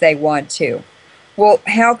Union if they want to. Well,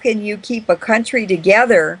 how can you keep a country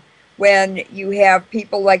together when you have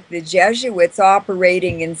people like the Jesuits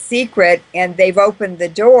operating in secret, and they've opened the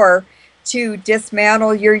door to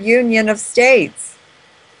dismantle your Union of States?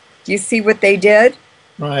 Do you see what they did?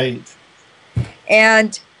 Right.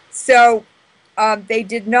 And so they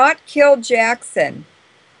did not kill Jackson,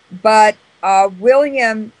 but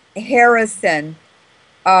William Harrison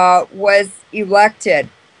was elected.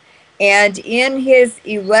 And in his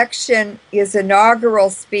election, his inaugural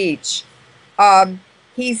speech,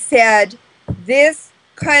 he said, this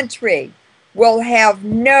country will have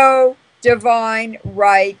no divine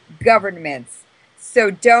right governments. So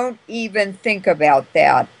don't even think about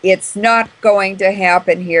that. It's not going to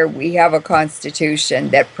happen here. We have a constitution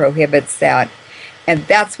that prohibits that. And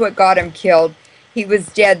that's what got him killed. He was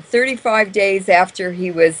dead 35 days after he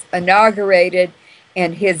was inaugurated,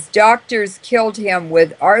 and his doctors killed him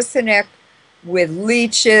with arsenic, with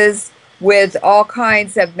leeches, with all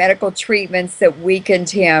kinds of medical treatments that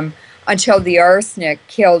weakened him until the arsenic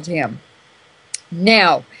killed him.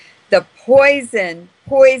 Now, the poison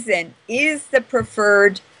is the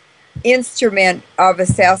preferred instrument of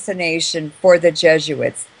assassination for the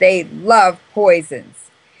Jesuits. They love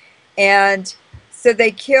poisons. And so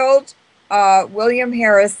they killed William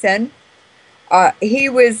Harrison. He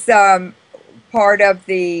was part of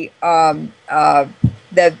the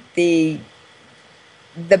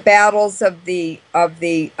battles of the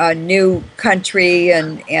new country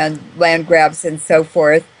and land grabs and so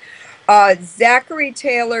forth. Zachary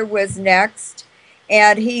Taylor was next,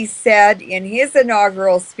 and he said in his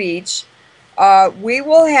inaugural speech, we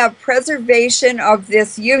will have preservation of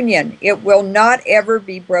this union. It will not ever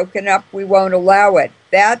be broken up. We won't allow it.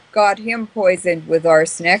 That got him poisoned with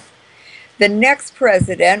arsenic. The next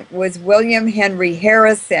president was William Henry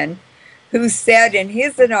Harrison, who said in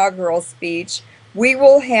his inaugural speech, we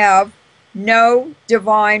will have no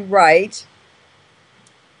divine right.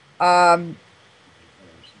 What?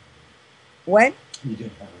 You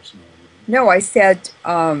did Harrison. No, I said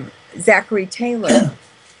Zachary Taylor.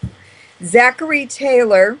 Zachary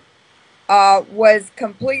Taylor was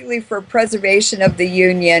completely for preservation of the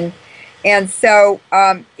Union, and so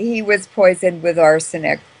he was poisoned with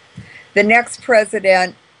arsenic. The next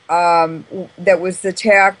president that was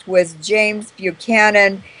attacked was James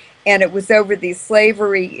Buchanan, and it was over the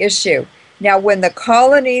slavery issue. Now, when the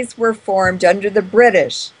colonies were formed under the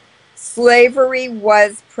British, slavery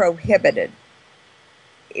was prohibited.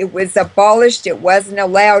 It was abolished. It wasn't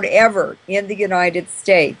allowed ever in the United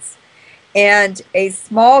States. And a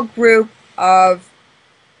small group of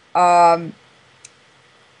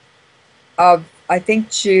I think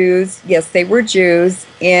Jews, yes, they were Jews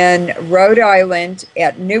in Rhode Island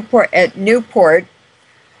at Newport.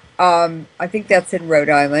 I think that's in Rhode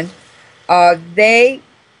Island. They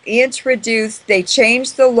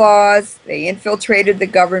changed the laws, they infiltrated the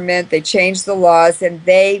government, they changed the laws, and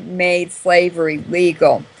they made slavery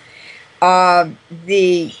legal.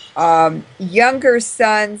 The younger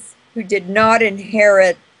sons who did not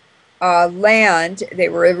inherit land, they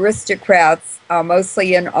were aristocrats,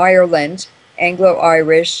 mostly in Ireland,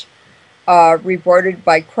 Anglo-Irish, rewarded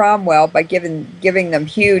by Cromwell by giving them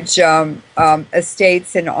huge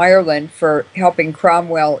estates in Ireland for helping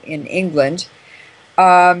Cromwell in England.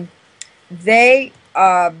 They,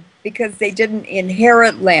 because they didn't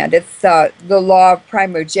inherit land, it's the law of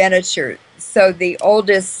primogeniture. So the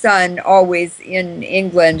oldest son always in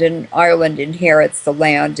England and Ireland inherits the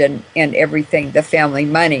land and everything, the family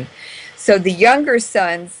money. So the younger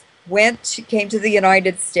sons came to the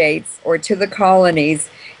United States or to the colonies,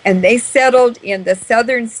 and they settled in the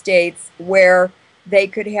southern states where they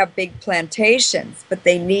could have big plantations, but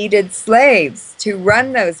they needed slaves to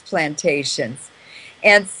run those plantations.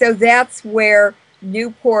 And so that's where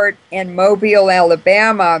Newport and Mobile,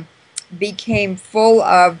 Alabama became full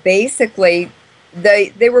of basically,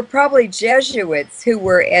 they were probably Jesuits who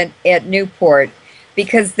were at Newport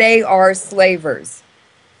because they are slavers.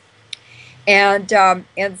 And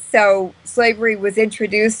so slavery was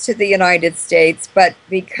introduced to the United States, but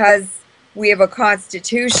because we have a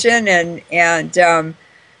constitution and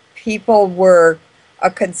people were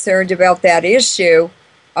concerned about that issue,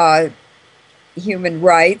 human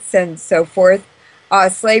rights and so forth,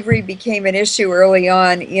 slavery became an issue early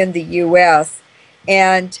on in the U.S.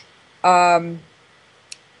 And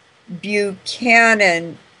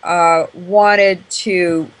Buchanan wanted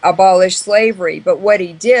to abolish slavery, but what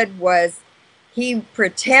he did was he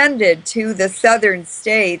pretended to the southern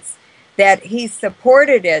states that he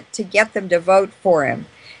supported it to get them to vote for him.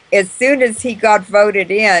 As soon as he got voted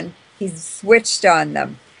in, he switched on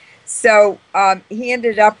them. So he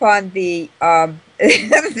ended up on the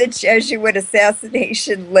the Jesuit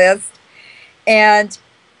assassination list, and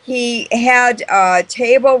he had a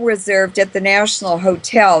table reserved at the National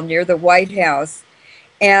Hotel near the White House,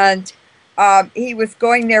 and he was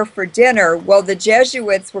going there for dinner. Well, the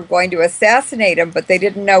Jesuits were going to assassinate him, but they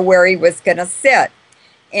didn't know where he was going to sit.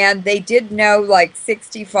 And they did know like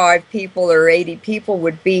 65 people or 80 people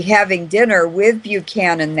would be having dinner with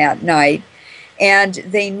Buchanan that night. And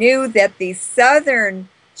they knew that the Southern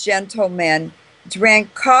gentlemen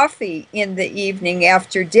drank coffee in the evening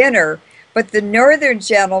after dinner, but the Northern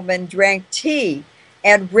gentlemen drank tea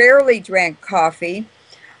and rarely drank coffee.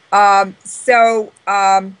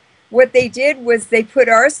 What they did was they put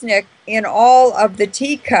arsenic in all of the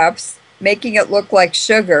teacups, making it look like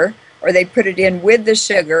sugar, or they put it in with the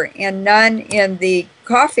sugar, and none in the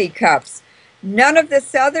coffee cups. None of the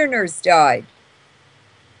Southerners died.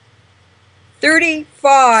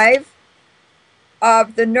 35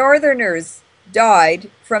 of the Northerners died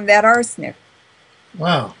from that arsenic.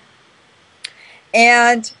 Wow.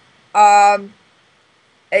 And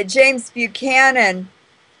James Buchanan,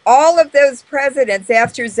 all of those presidents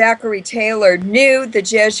after Zachary Taylor knew the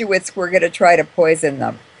Jesuits were going to try to poison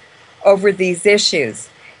them over these issues.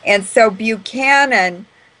 And so Buchanan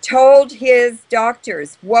told his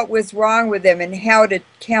doctors what was wrong with him and how to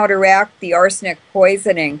counteract the arsenic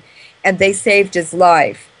poisoning, and they saved his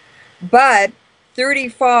life. But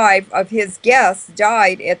 35 of his guests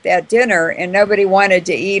died at that dinner, and nobody wanted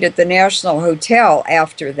to eat at the National Hotel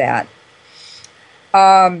after that.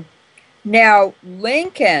 Now,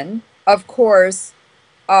 Lincoln, of course,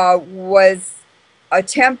 was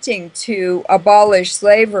attempting to abolish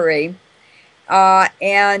slavery,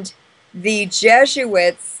 and the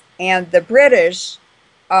Jesuits and the British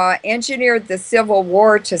engineered the Civil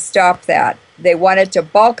War to stop that. They wanted to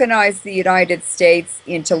balkanize the United States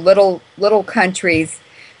into little countries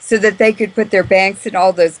so that they could put their banks in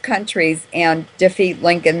all those countries and defeat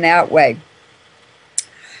Lincoln that way.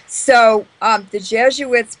 So the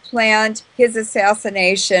Jesuits planned his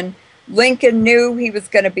assassination. Lincoln knew he was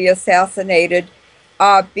going to be assassinated.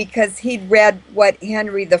 because he'd read what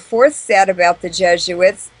Henry IV said about the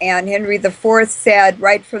Jesuits, and Henry IV said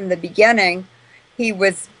right from the beginning he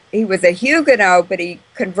was a Huguenot, but he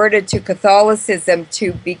converted to Catholicism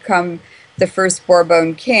to become the first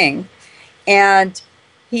Bourbon king, and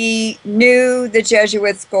he knew the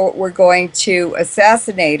Jesuits were going to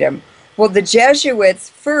assassinate him. Well, the Jesuits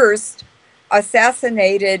first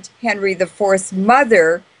assassinated Henry IV's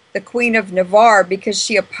mother, the Queen of Navarre, because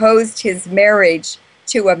she opposed his marriage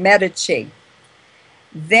to a Medici.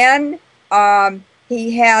 Then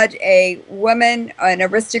he had a woman, an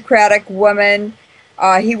aristocratic woman,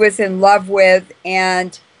 he was in love with,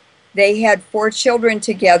 and they had 4 children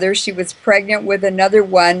together. She was pregnant with another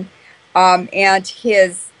one, and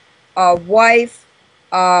his wife,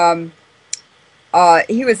 he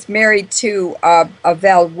was married to a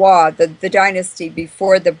Valois, the dynasty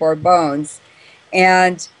before the Bourbons,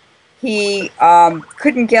 and he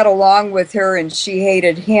couldn't get along with her, and she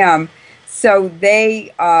hated him. So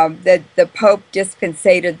the Pope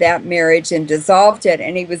dispensated that marriage and dissolved it,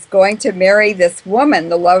 and he was going to marry this woman,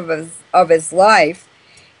 the love of his life,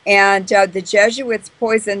 and the Jesuits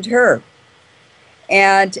poisoned her.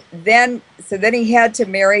 And then he had to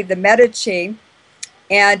marry the Medici,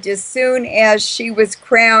 and as soon as she was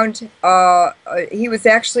crowned, he was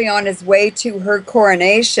actually on his way to her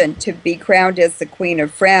coronation to be crowned as the Queen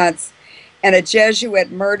of France, and a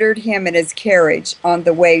Jesuit murdered him in his carriage on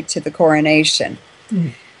the way to the coronation.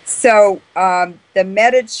 Mm. So the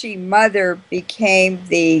Medici mother became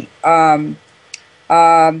the,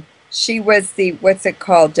 she was the, what's it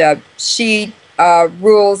called? She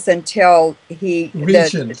rules until he...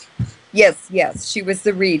 Regent. Yes, she was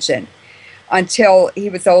the regent until he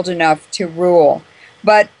was old enough to rule.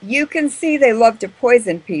 But you can see they love to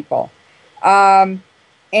poison people. And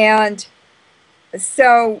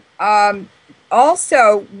so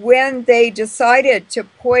also when they decided to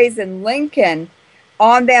poison Lincoln,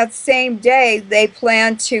 on that same day they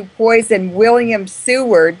planned to poison William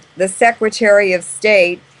Seward, the Secretary of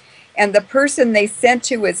State, and the person they sent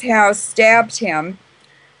to his house stabbed him,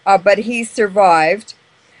 but he survived.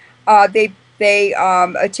 They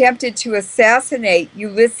attempted to assassinate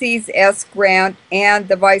Ulysses S. Grant and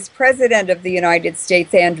the Vice President of the United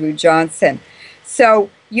States, Andrew Johnson.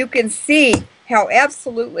 So you can see how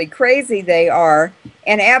absolutely crazy they are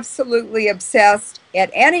and absolutely obsessed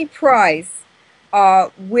at any price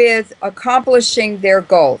with accomplishing their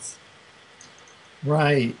goals.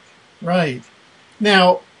 Right.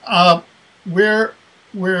 Now, we're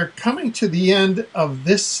coming to the end of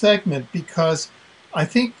this segment because I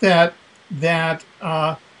think that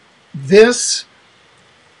this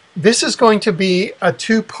is going to be a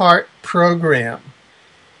 2-part program,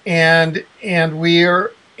 and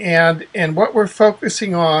what we're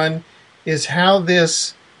focusing on is how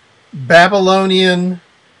this Babylonian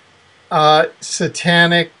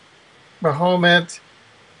satanic Mahomet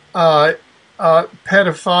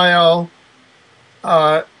pedophile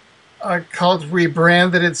cult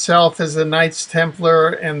rebranded itself as the Knights Templar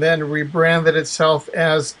and then rebranded itself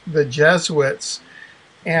as the Jesuits,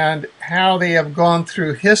 and how they have gone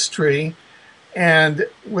through history, and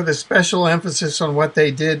with a special emphasis on what they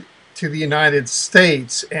did to the United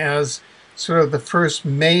States as sort of the first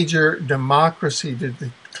major democracy to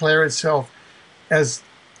declare itself as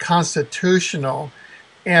constitutional,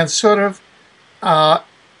 and sort of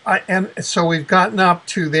and so we've gotten up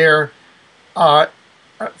to their 5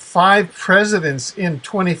 presidents in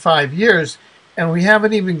 25 years, and we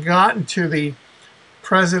haven't even gotten to the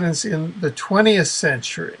presidents in the 20th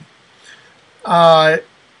century. So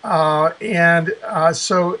in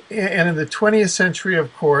the 20th century,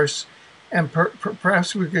 of course, and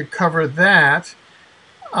perhaps we could cover that,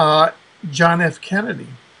 John F. Kennedy.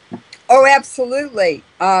 Oh, absolutely.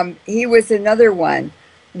 He was another one.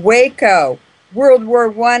 Waco, World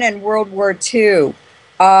War I and World War II.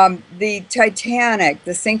 The Titanic,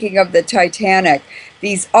 the sinking of the Titanic.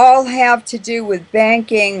 These all have to do with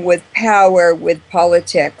banking, with power, with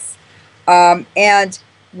politics, and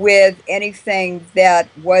with anything that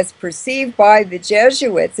was perceived by the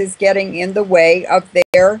Jesuits as getting in the way of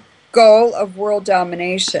their goal of world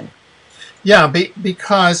domination. Yeah,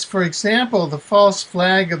 because, for example, the false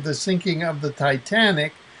flag of the sinking of the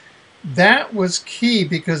Titanic, that was key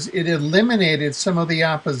because it eliminated some of the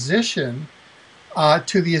opposition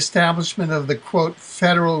to the establishment of the, quote,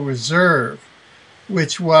 Federal Reserve,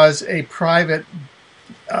 which was a private,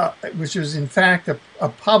 which was in fact a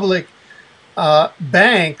public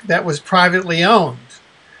bank that was privately owned,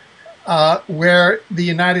 where the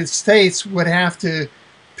United States would have to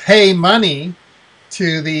pay money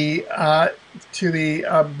to the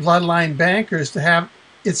bloodline bankers to have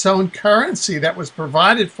its own currency that was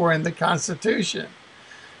provided for in the Constitution,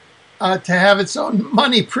 to have its own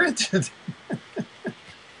money printed.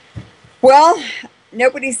 Well,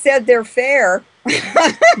 nobody said they're fair.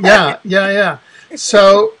 Yeah.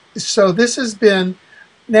 So this has been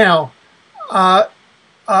now.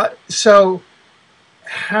 So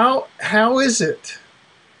how is it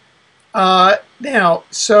now?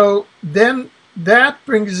 So then that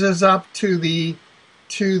brings us up to the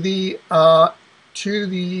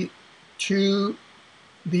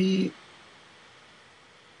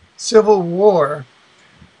Civil War,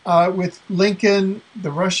 with Lincoln,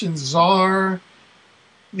 the Russian Tsar,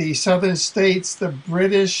 the Southern states, the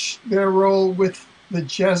British, their role with the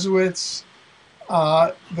Jesuits,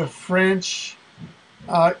 the French.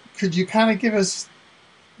 Could you kind of give us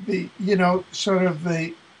the, sort of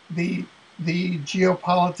the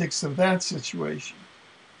geopolitics of that situation?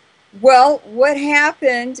 Well, what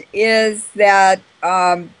happened is that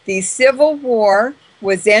the Civil War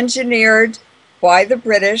was engineered by the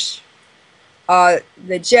British.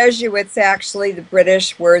 The Jesuits, actually, the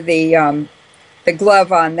British were the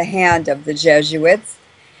glove on the hand of the Jesuits.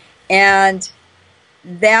 And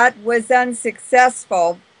that was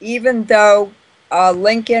unsuccessful, even though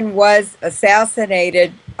Lincoln was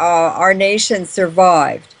assassinated. Our nation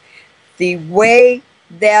survived. The way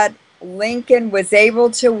that Lincoln was able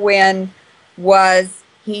to win was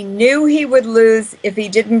he knew he would lose if he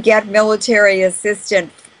didn't get military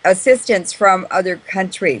assistance from other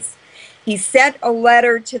countries. He sent a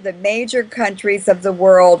letter to the major countries of the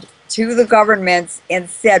world, to the governments, and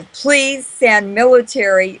said, please send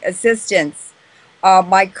military assistance.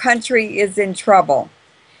 My country is in trouble.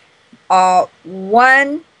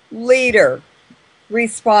 One leader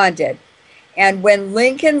responded, and when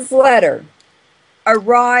Lincoln's letter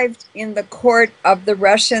arrived in the court of the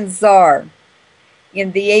Russian Tsar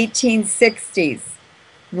in the 1860s,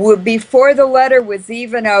 before the letter was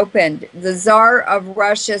even opened, the Tsar of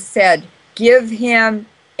Russia said, give him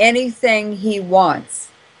anything he wants.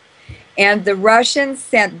 And the Russians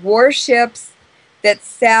sent warships that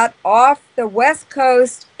sat off the west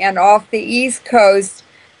coast and off the east coast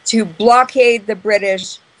to blockade the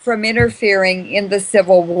British from interfering in the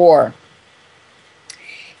Civil War.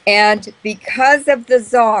 And because of the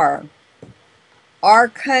Tsar, our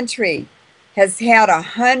country has had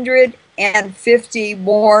 150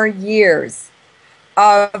 more years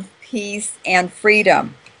of peace and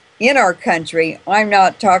freedom in our country. I'm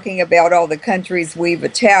not talking about all the countries we've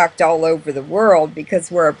attacked all over the world,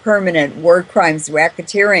 because we're a permanent war crimes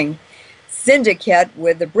racketeering syndicate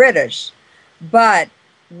with the British. But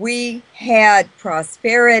we had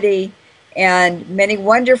prosperity, and many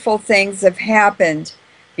wonderful things have happened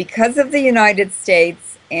because of the United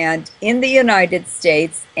States and in the United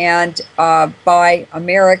States, and by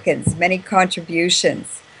Americans, many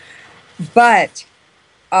contributions. But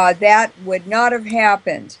that would not have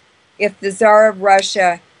happened if the Tsar of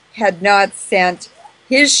Russia had not sent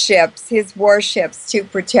his ships, his warships, to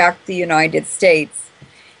protect the United States.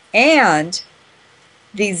 And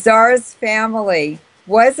the Tsar's family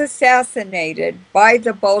was assassinated by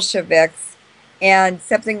the Bolsheviks, and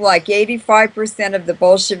something like 85% of the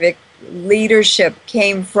Bolshevik leadership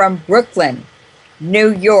came from Brooklyn,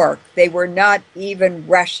 New York. They were not even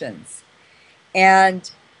Russians. And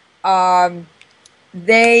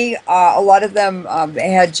they, a lot of them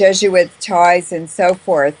had Jesuit ties and so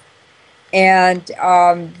forth. And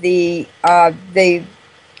they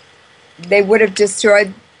would have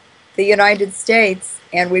destroyed the United States,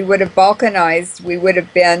 and we would have balkanized. We would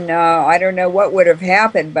have been, I don't know what would have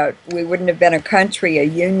happened, but we wouldn't have been a country, a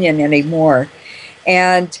union anymore.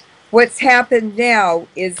 And what's happened now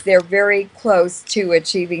is they're very close to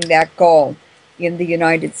achieving that goal in the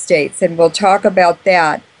United States. And we'll talk about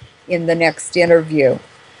that in the next interview.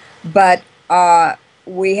 But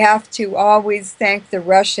we have to always thank the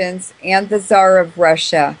Russians and the Tsar of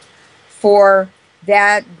Russia for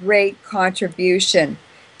that great contribution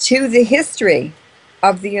to the history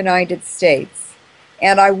of the United States.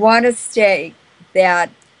 And I want to state that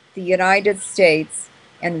the United States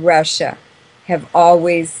and Russia have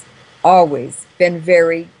always, always been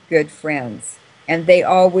very good friends, and they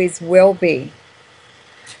always will be.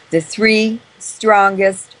 The three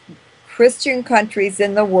strongest Christian countries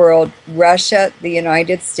in the world, Russia, the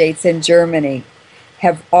United States, and Germany,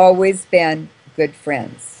 have always been good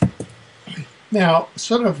friends. Now,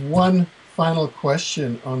 sort of one final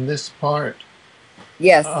question on this part.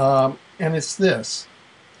 Yes. And it's this.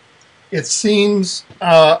 It seems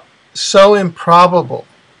so improbable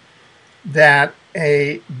that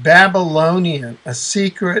a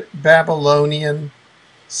secret Babylonian,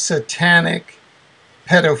 satanic,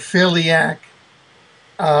 pedophiliac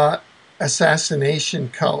assassination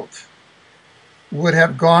cult would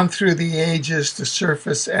have gone through the ages to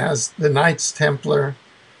surface as the Knights Templar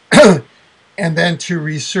and then to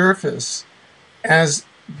resurface as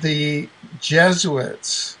the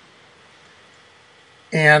Jesuits,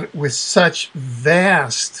 and with such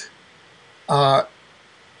vast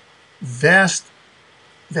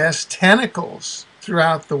tentacles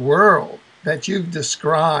throughout the world that you've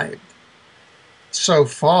described so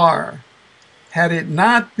far, had it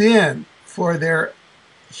not been for their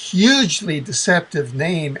hugely deceptive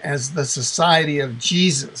name as the Society of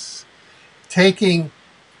Jesus, taking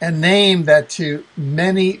a name that to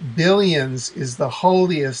many billions is the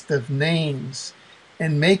holiest of names,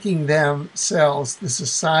 and making themselves the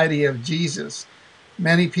Society of Jesus.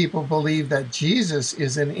 Many people believe that Jesus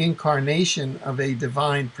is an incarnation of a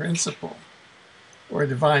divine principle or a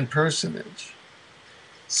divine personage.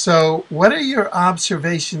 So what are your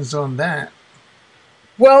observations on that?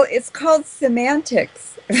 Well, it's called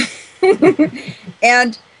semantics.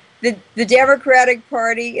 And the Democratic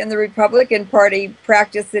Party and the Republican Party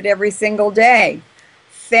practice it every single day.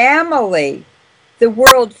 Family, the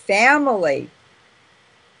word family,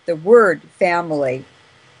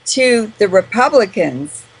 to the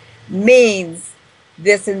Republicans means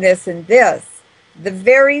this and this and this. The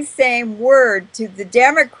very same word to the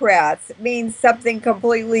Democrats means something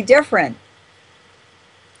completely different.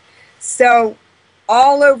 So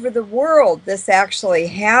all over the world, this actually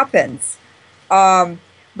happens.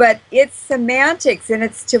 But it's semantics, and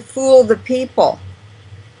it's to fool the people.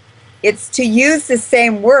 It's to use the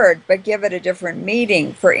same word, but give it a different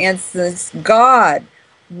meaning. For instance, God.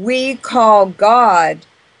 We call God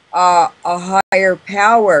a higher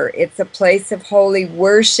power. It's a place of holy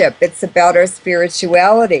worship. It's about our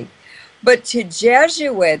spirituality. But to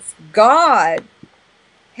Jesuits, God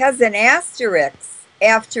has an asterisk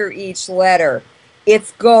after each letter.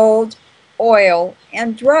 It's gold, oil,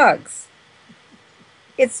 and drugs.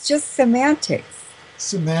 It's just semantics.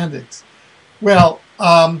 Semantics. Well,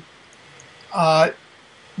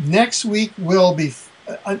 next week we'll be,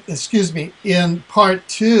 in part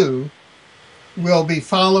 2, we'll be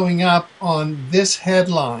following up on this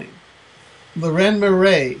headline. I-Leuren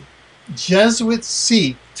Moret, Jesuits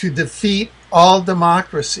seek to defeat all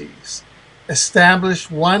democracies,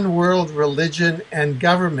 establish one world religion and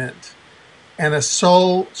government, and a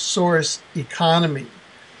sole source economy.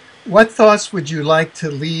 What thoughts would you like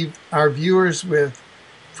to leave our viewers with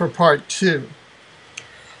for part 2?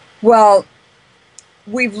 Well,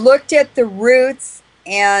 we've looked at the roots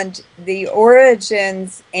and the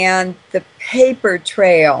origins and the paper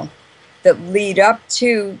trail that lead up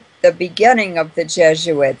to the beginning of the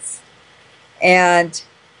Jesuits. And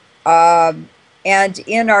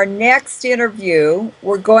in our next interview,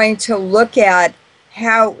 we're going to look at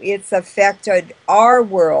how it's affected our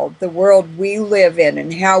world, the world we live in,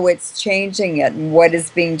 and how it's changing it and what is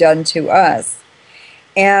being done to us.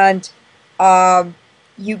 And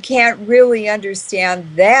you can't really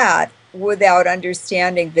understand that without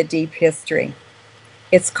understanding the deep history.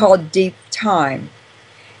 It's called deep time.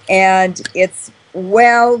 And it's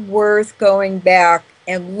well worth going back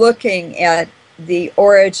and looking at the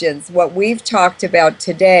origins, what we've talked about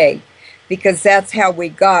today, because that's how we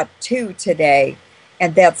got to today.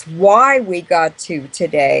 And that's why we got to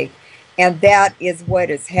today. And that is what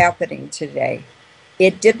is happening today.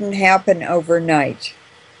 It didn't happen overnight.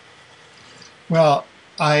 Well,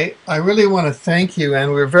 I really want to thank you,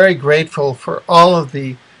 and we're very grateful for all of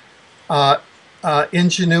the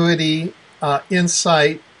ingenuity,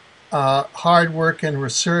 insight, hard work, and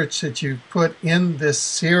research that you've put in this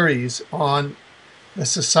series on the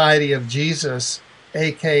Society of Jesus,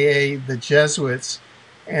 aka the Jesuits,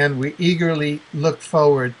 and we eagerly look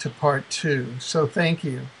forward to part 2. So thank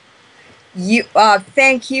you.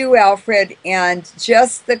 Thank you, Alfred, and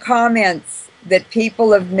just the comments that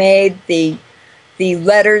people have made, the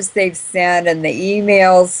letters they've sent and the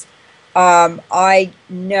emails. I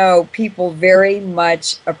know people very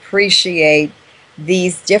much appreciate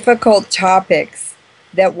these difficult topics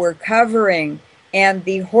that we're covering and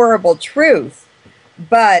the horrible truth.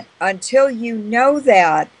 But until you know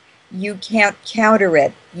that, you can't counter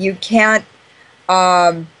it. You can't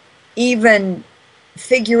even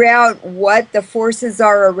figure out what the forces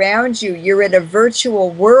are around you. You're in a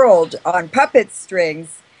virtual world on puppet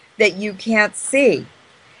strings that you can't see.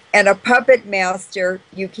 And a puppet master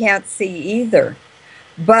you can't see either.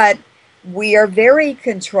 But we are very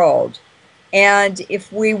controlled. And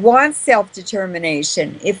if we want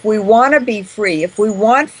self-determination, if we want to be free, if we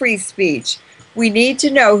want free speech, we need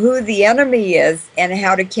to know who the enemy is and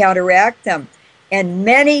how to counteract them. And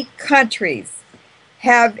many countries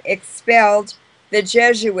have expelled the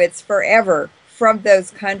Jesuits forever from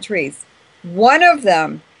those countries. One of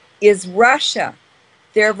them is Russia.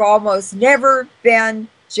 There have almost never been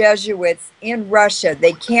Jesuits in Russia.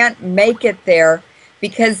 They can't make it there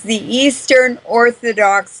because the Eastern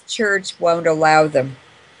Orthodox Church won't allow them.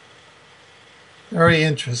 Very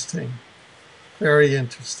interesting. Very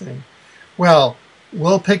interesting. Well,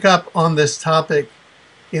 we'll pick up on this topic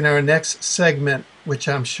in our next segment, which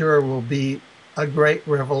I'm sure will be a great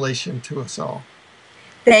revelation to us all.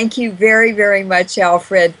 Thank you very, very much,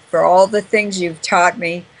 Alfred, for all the things you've taught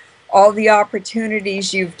me, all the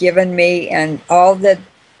opportunities you've given me, and all the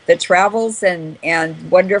travels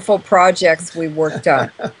and wonderful projects we worked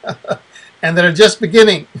on. And that are just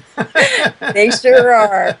beginning. They sure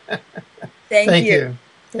are. Thank you.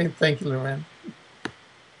 Thank you, I-Leuren.